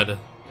god.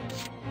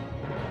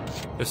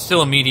 There's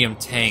still a medium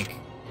tank.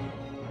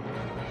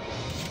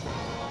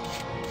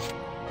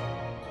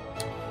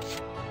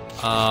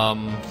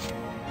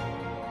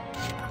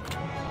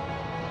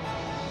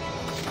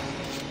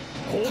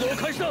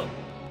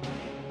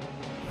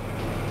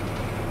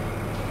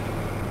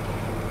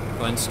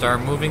 Go ahead and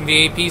start moving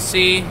the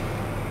APC.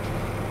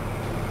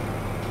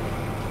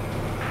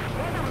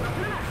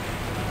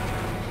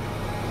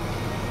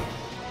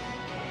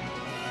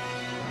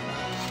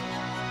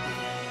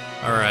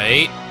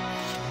 Alright.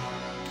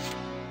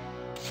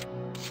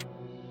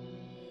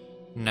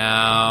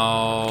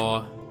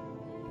 Now...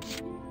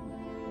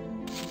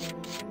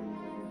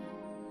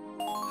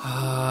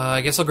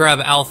 I guess I'll grab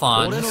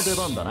Alphonse.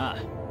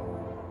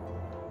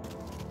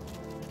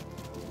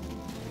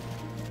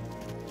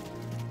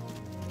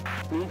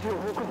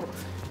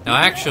 Now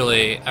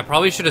actually, I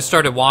probably should have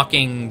started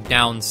walking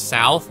down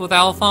south with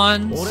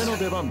Alphonse,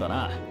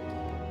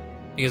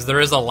 because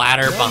there is a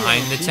ladder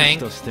behind the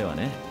tank. So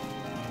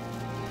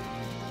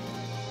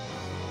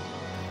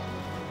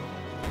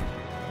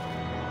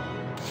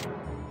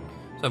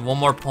I have one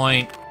more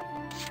point.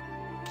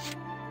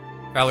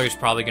 Valerie's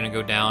probably gonna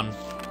go down,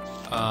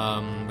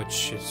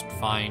 which is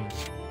fine.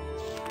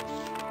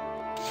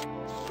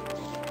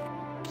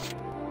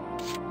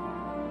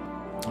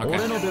 Okay.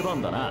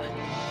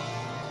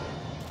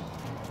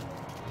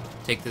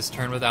 Take this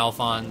turn with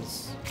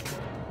Alphonse.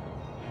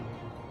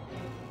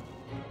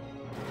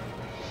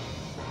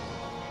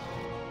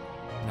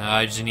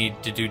 I just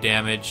need to do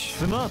damage.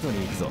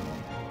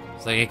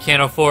 It's like I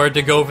can't afford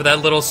to go for that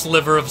little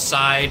sliver of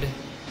side.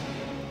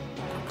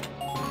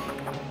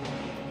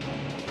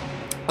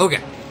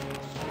 Okay.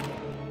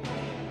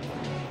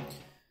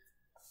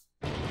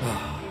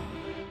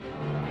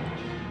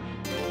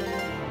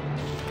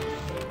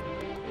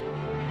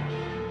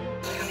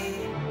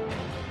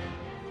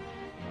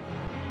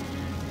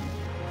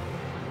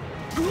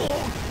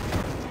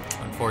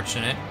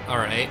 Unfortunate.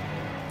 Alright.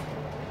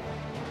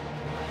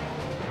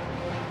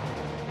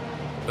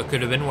 But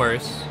could have been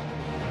worse.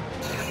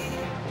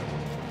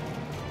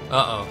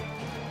 Uh-oh.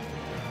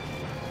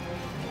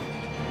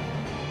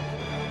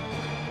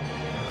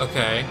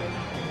 Okay.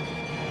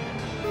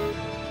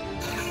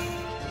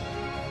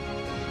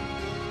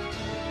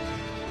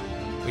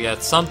 We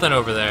got something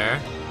over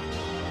there.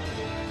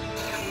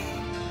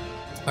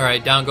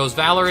 Alright, down goes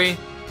Valerie.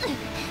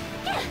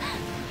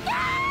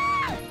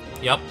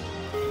 Yep.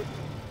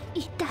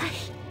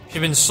 She's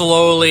been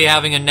slowly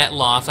having a net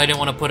loss. I didn't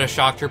want to put a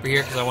shock trooper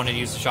here because I wanted to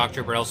use the shock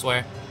trooper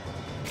elsewhere.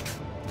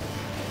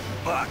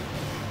 Fuck.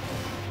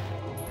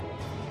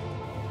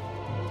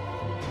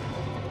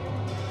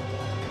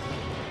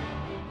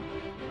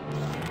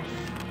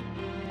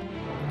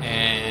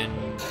 And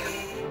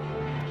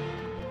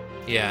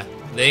yeah,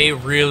 they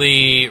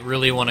really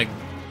want to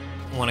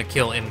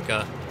kill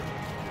Imka.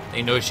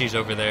 They know she's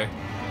over there.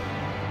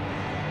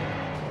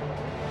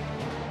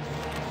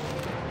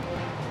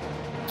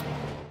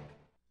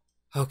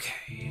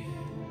 Okay.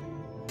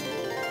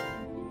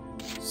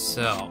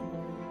 So.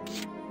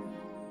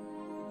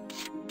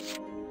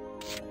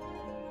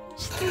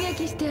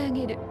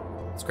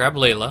 Let's grab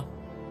Layla.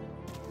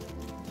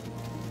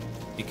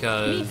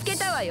 Because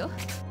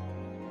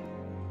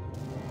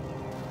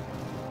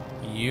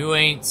you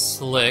ain't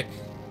slick.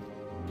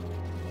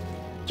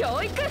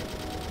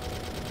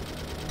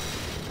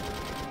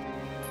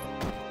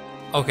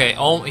 Okay,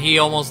 he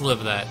almost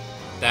lived that.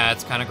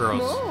 That's kind of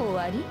gross.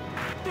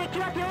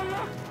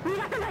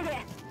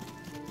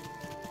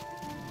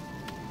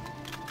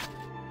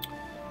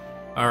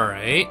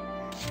 Alright.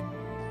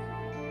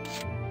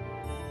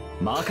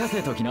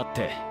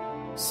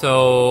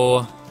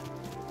 So...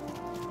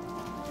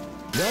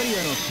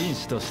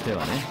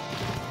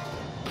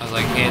 I was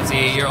like, can't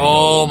see your...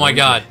 Oh my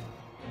god.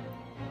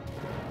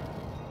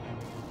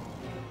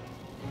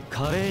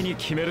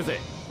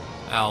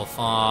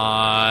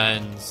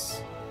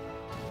 Alphonse.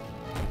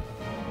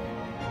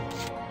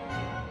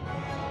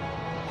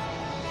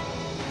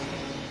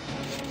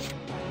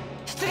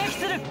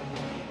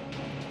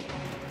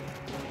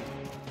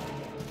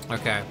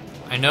 Okay.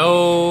 I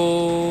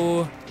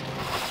know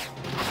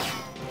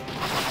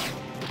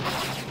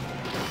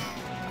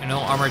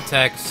armor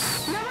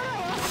techs.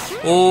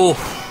 Oh.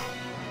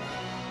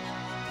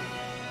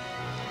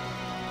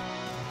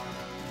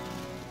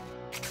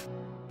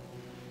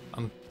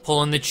 I'm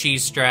pulling the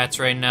cheese strats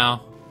right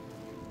now.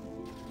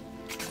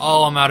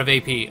 Oh, I'm out of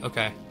AP.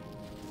 Okay.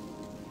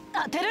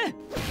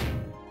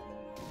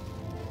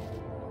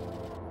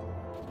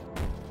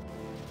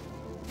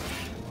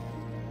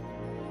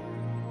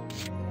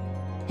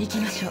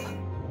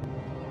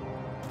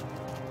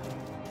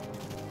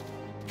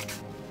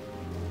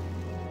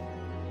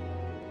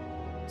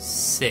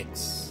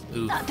 Six.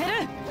 Ooh.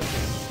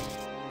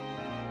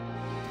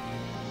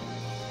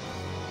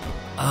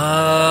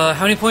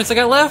 How many points I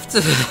got left?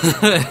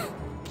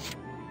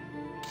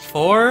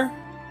 4?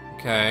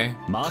 Okay.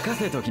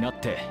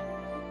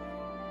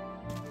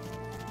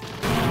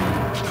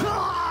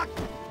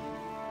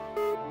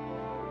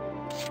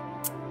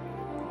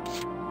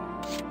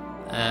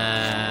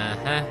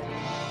 Uh-huh.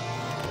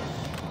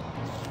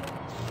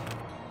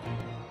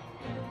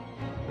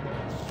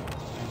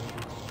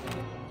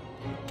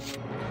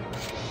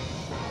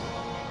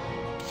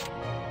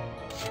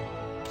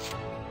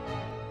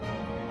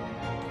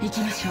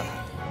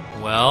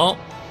 Well.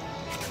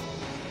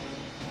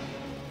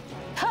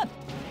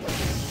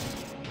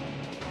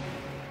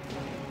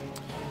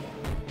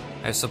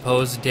 I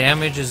suppose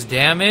damage is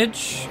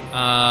damage.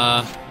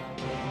 I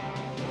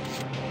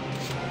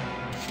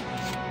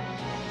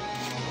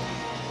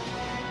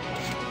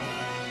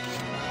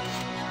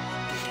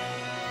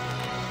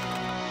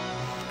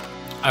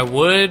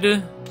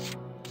would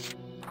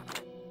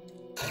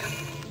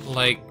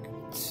like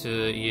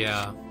to,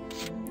 yeah.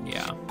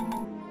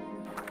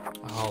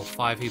 Oh,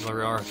 5 people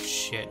are, oh,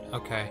 shit,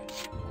 okay.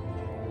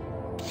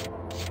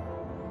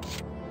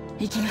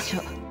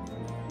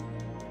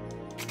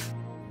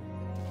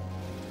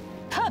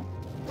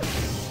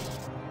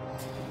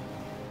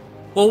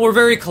 Well, we're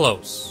very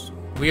close.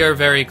 We are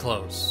very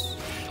close.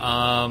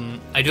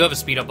 I do have a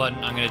speed up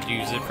button. I'm gonna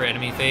use it for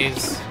enemy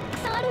phase.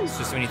 It's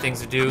just so many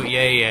things to do.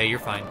 Yeah, you're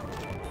fine.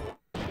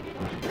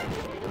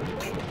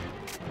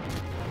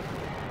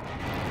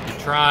 You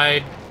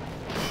tried.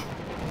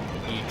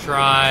 You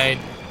tried.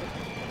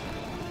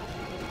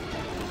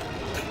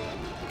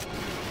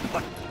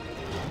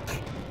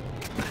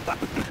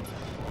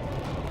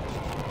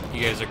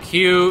 You guys are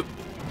cute.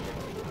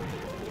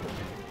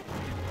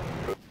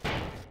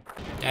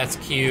 That's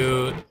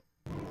cute.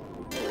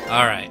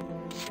 Alright.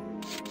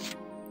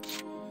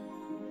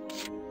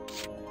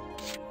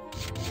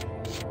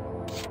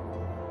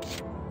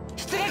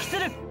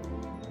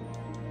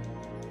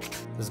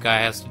 This guy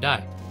has to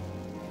die.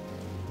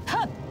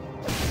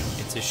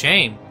 It's a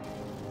shame,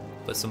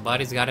 but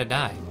somebody's gotta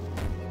die.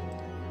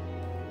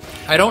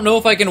 I don't know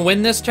if I can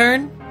win this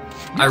turn.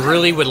 I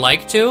really would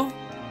like to.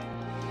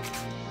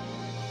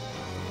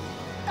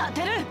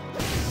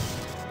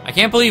 I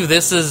can't believe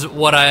this is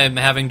what I'm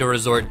having to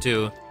resort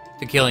to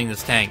killing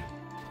this tank.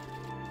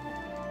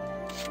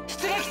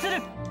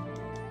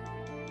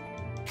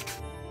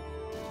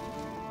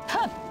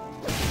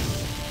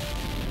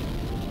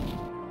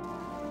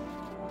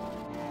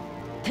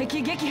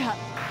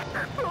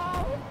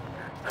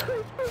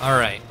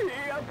 Alright,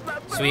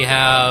 so we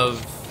have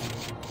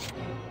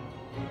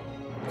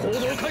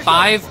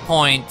 5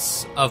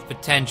 points of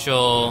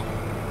potential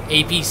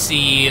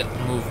APC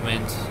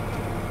movement.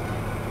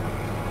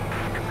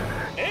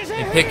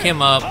 We pick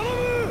him up.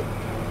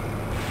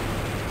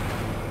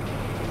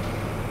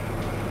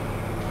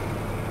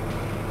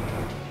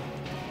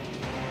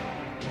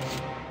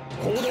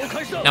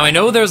 Now I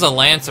know there's a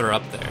Lancer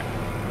up there.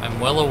 I'm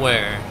well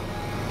aware.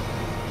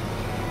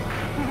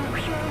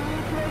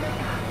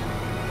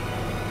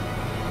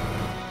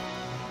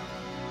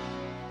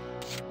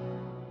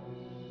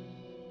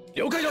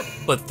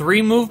 But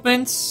 3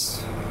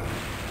 movements?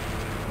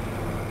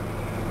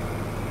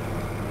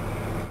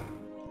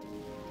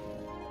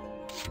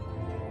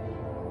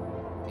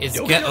 It's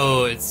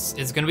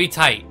gonna be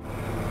tight.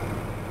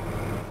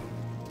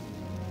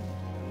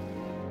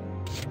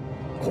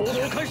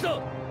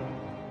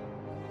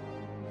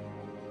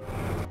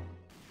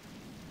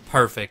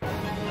 Perfect.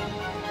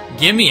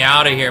 Get me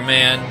out of here,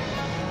 man.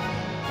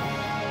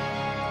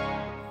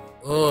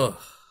 Ugh.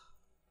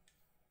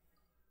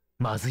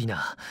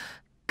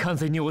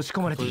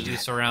 Completely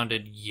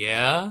surrounded,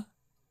 yeah?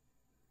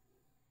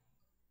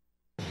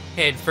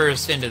 Head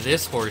first into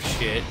this horse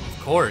shit,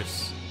 of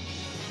course.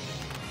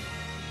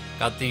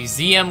 Got the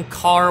ZM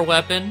car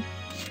weapon.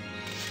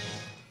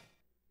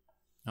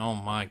 Oh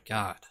my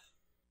god.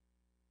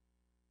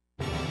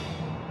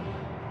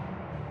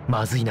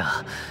 まずい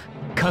な。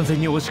完全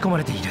に押し込ま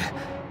れている。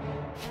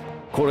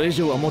これ以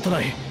上は持た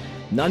ない。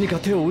何か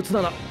手を打つ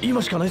なら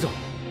今しかないぞ。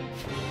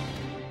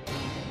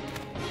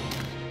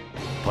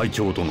隊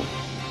長殿、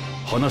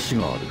話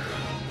がある。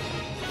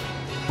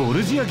ボ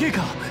ルジアゲー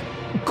カ、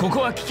ここ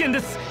は危険で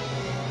す。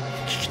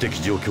危機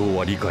的状況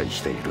は理解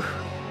している。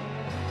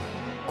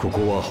こ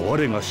こは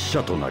我が使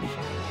者となり、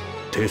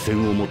停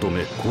戦を求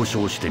め交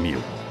渉してみよ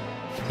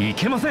う。い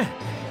けません。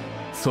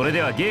それ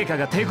ではゲーカ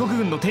が帝国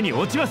軍の手に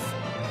落ちます。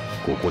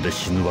ここで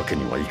死ぬわけ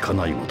にはいか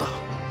ないのだ。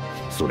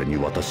それに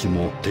私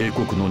も帝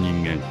国の人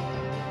間。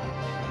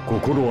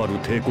心ある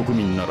帝国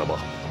民ならば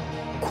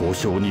交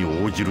渉に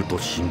応じると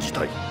信じ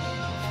たい。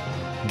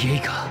ゲ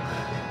イか。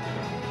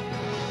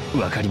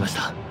わかりまし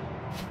た。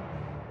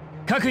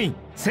各員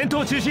戦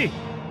闘中止。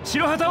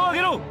白旗を上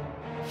げろ。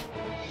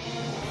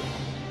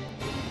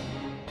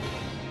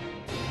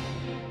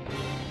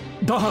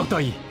ダハウ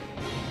隊、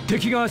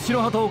敵が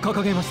白旗を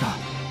掲げました。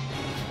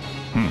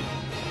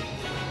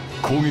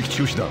攻撃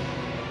中止だ。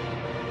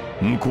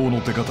向こう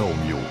の出方を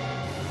見よう。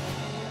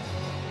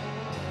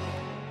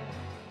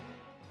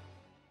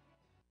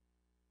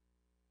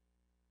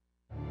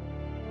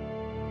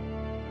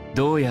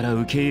どうやら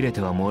受け入れ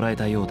てはもらえ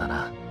たようだ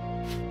な。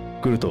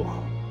来ると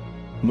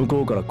向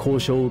こうから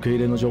交渉受け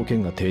入れの条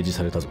件が提示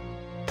されたぞ。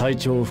隊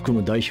長を含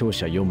む代表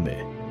者4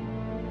名。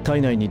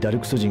体内にダル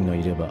クス人が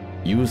いれば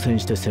優先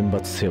して選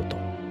抜せよと。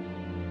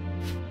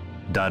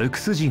ダルク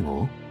ス人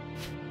を？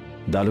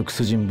ダルク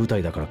ス人部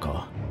隊だから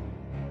か。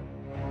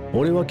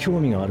俺は興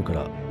味があるか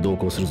ら同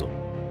行するぞ。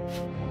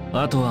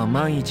あとは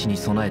万一に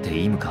備えて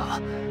イム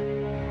か。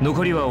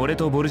残りは俺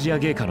とボルジア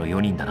ゲーカの4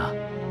人だな。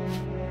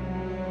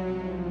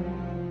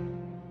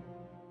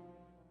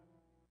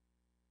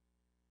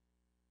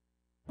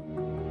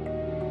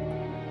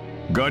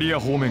ガリア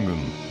方面軍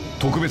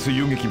特別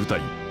遊撃部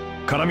隊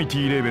カラミテ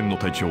ィレーベンの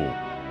隊長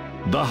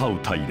ダハウ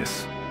隊で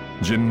す。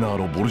ジェンナー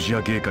ロ・ボルジ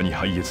アゲーカに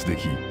配列で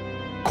き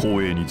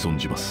光栄に存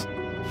じます。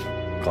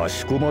か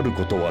しこまる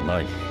ことは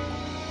ない。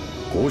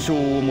交渉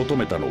を求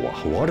めたのは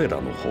我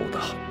らの方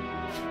だ。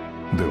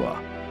では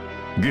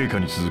ゲーカ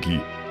に続き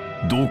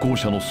同行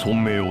者の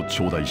尊名を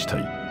頂戴した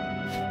い。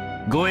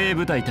護衛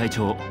部隊隊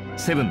長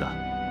セブンだ。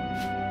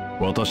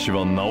私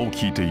は名を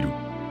聞いている。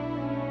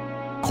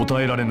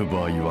答えられぬ場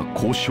合は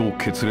交渉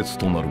決裂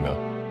となるが。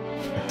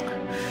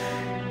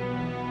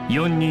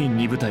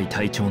422部隊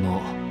隊長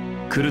の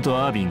クルト・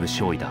アービング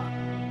少尉だ。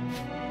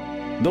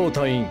同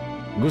隊員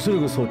グスル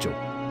グ総長。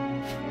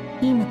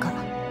イムか。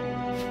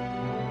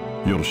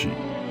よろしい。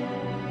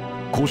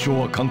交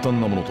渉は簡単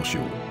なものとし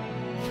よ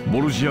う。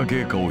ボルジア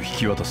ゲーカを引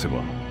き渡せ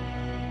ば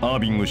アー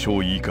ビング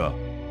少尉以下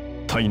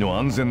隊の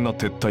安全な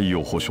撤退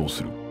を保証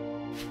する。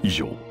以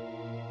上。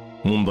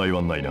問題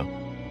はないな。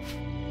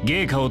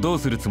ゲーカをどう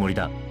するつもり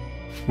だ？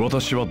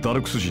私はダ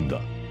ルクス人だ。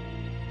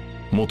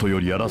元よ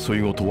り争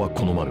い事は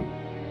好まぬ。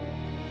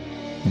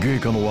ゲー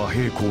カの和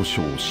平交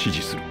渉を支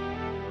持する。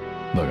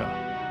だが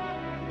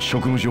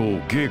職務上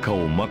ゲーカ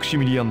をマクシ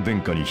ミリアン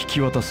殿下に引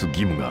き渡す義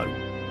務がある。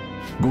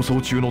護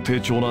送中の丁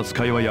重な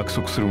扱いは約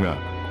束するが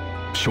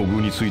処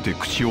遇について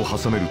口を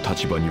挟める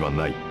立場には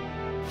ない。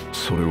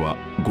それは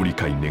ご理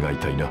解願い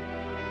たいな。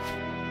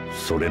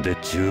それで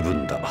十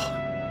分だ。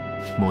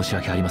申し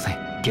訳ありません、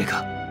ゲ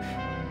カ。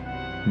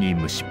任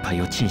務失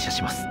敗を陳謝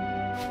します。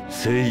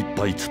精一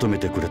杯務め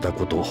てくれた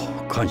ことを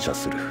感謝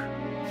する。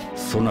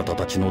そなた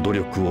たちの努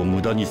力を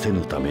無駄にせ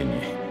ぬために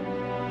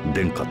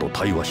殿下と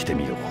対話して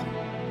みよ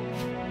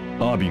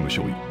う。アービング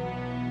少尉、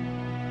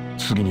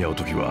次に会う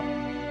時は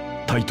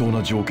対等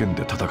な条件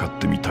で戦っ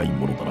てみたい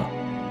ものだな。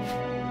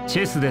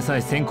チェスでさ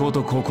え先攻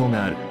と後攻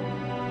がある。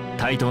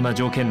対等な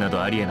条件な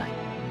どありえない。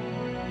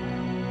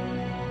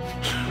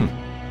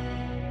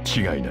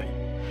違いない。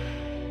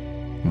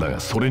だが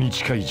それに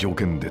近い条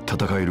件で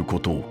戦えるこ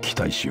とを期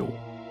待しよう。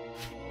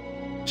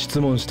質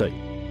問したい。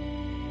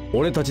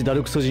俺たちダ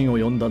ルクス人を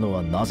呼んだの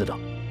はなぜだ？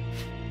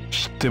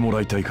知っても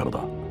らいたいからだ。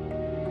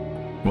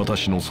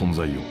私の存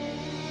在を。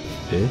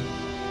え？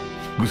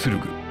グスル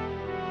グ、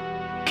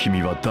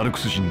君はダルク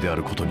ス人であ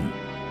ることに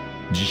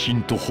自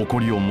信と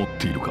誇りを持っ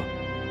ているか？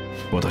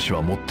私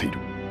は持っている。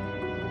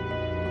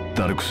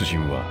ダルクス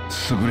人は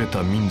優れ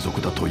た民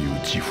族だという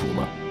自負を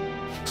な。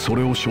そ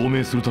れを証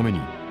明するために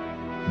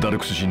ダル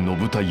クス人の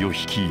部隊を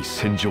率い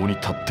戦場に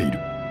立っている。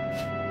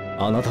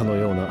あなたの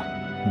ような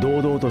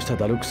堂々とした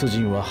ダルクス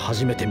人は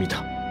初めて見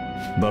た。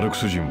ダルク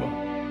ス人は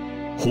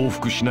報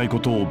復しないこ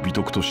とを美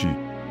徳とし、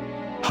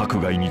迫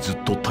害にず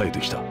っと耐えて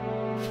きた。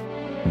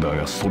だ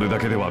がそれだ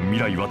けでは未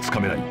来はつか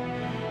めない。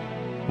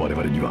我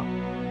々には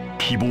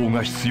希望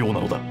が必要な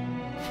のだ。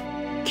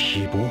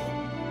希望？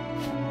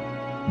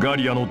ガ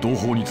リアの同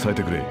胞に伝え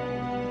てくれ。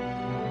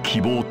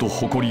希望と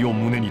誇りを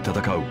胸に戦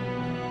う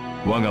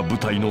我が部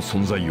隊の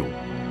存在を。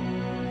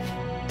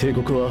帝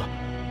国は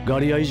ガ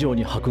リア以上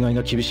に迫害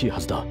が厳しいは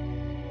ずだ。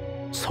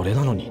それ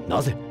なのに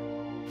なぜ？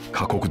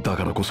過酷だ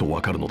からこそ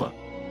わかるのだ。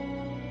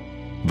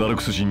ダル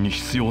クス人に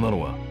必要なの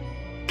は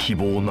希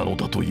望なの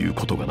だという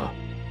ことがな。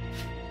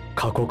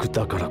過酷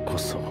だからこ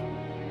そ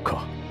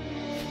か。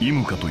イ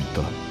ムカと言っ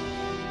たな。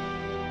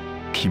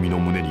君の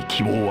胸に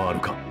希望はある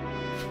か？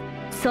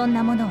そん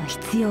なものは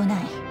必要な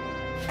い。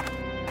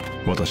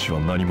私は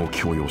何も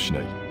強要しな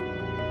い。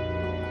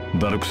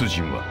ダルクス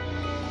人は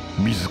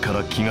自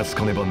ら気がつ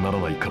かねばなら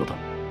ないからだ。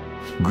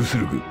グス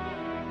ルグ、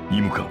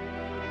イムカ、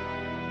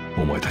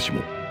お前たち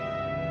も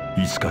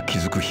いつか気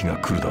づく日が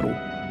来るだろう。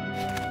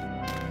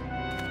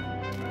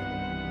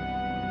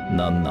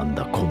何なん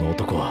だこの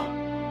男は。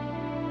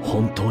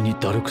本当に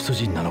ダルクス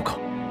人なのか？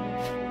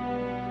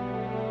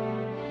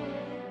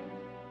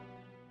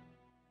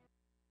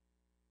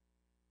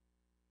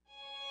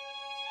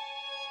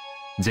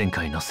前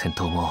回の戦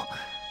闘も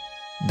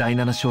第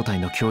7小隊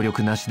の協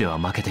力なしでは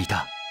負けてい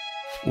た。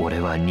俺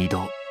は2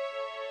度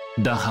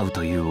ダハウ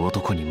という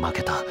男に負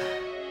けた。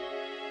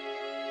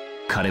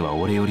彼は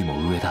俺より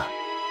も上だ。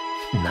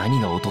何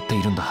が劣って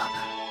いるんだ。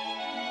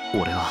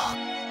俺は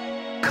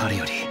彼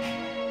より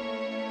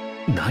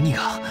何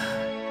が。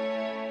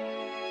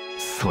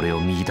それ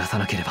を見出さ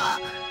なければ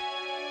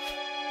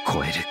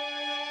超える。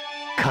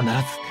必ず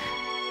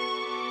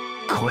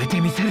超え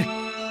てみせる。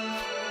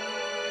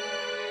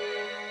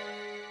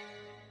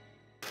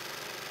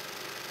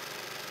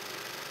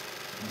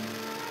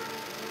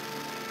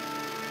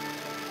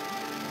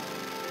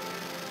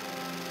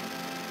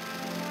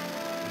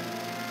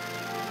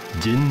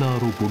ジェンナー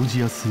ロ・ボル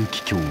ジアス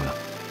騎卿が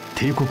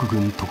帝国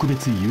軍特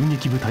別遊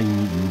撃部隊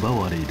に奪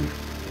われる。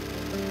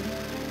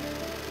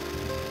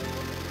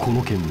こ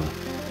の件は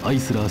アイ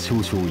スラー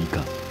少将以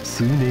下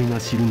数名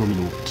が知るのみ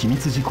の機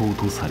密事項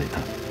とされた。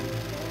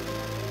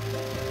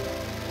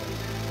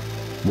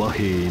和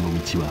平へ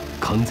の道は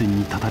完全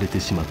に断たれて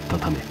しまった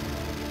ため、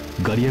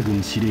ガリア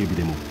軍司令部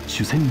でも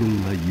主戦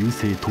論が優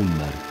勢と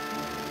なる。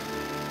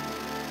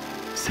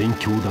戦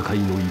況打開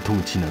の糸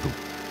口など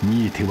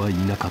見えてはい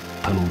なかっ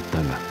たの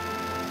だが、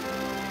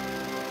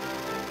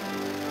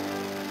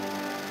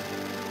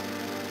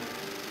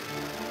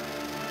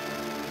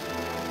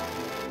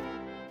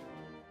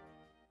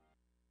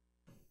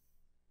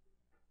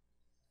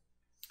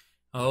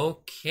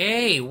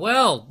Okay,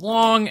 well,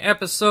 long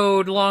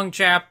episode, long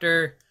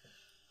chapter,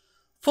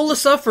 full of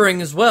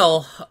suffering as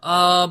well,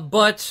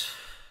 but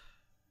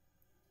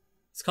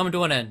it's coming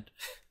to an end.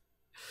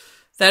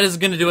 That is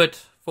going to do it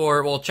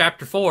for, well,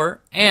 chapter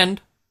 4,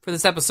 and for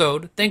this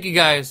episode. Thank you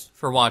guys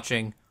for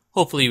watching.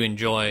 Hopefully you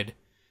enjoyed,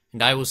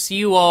 and I will see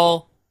you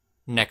all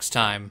next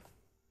time.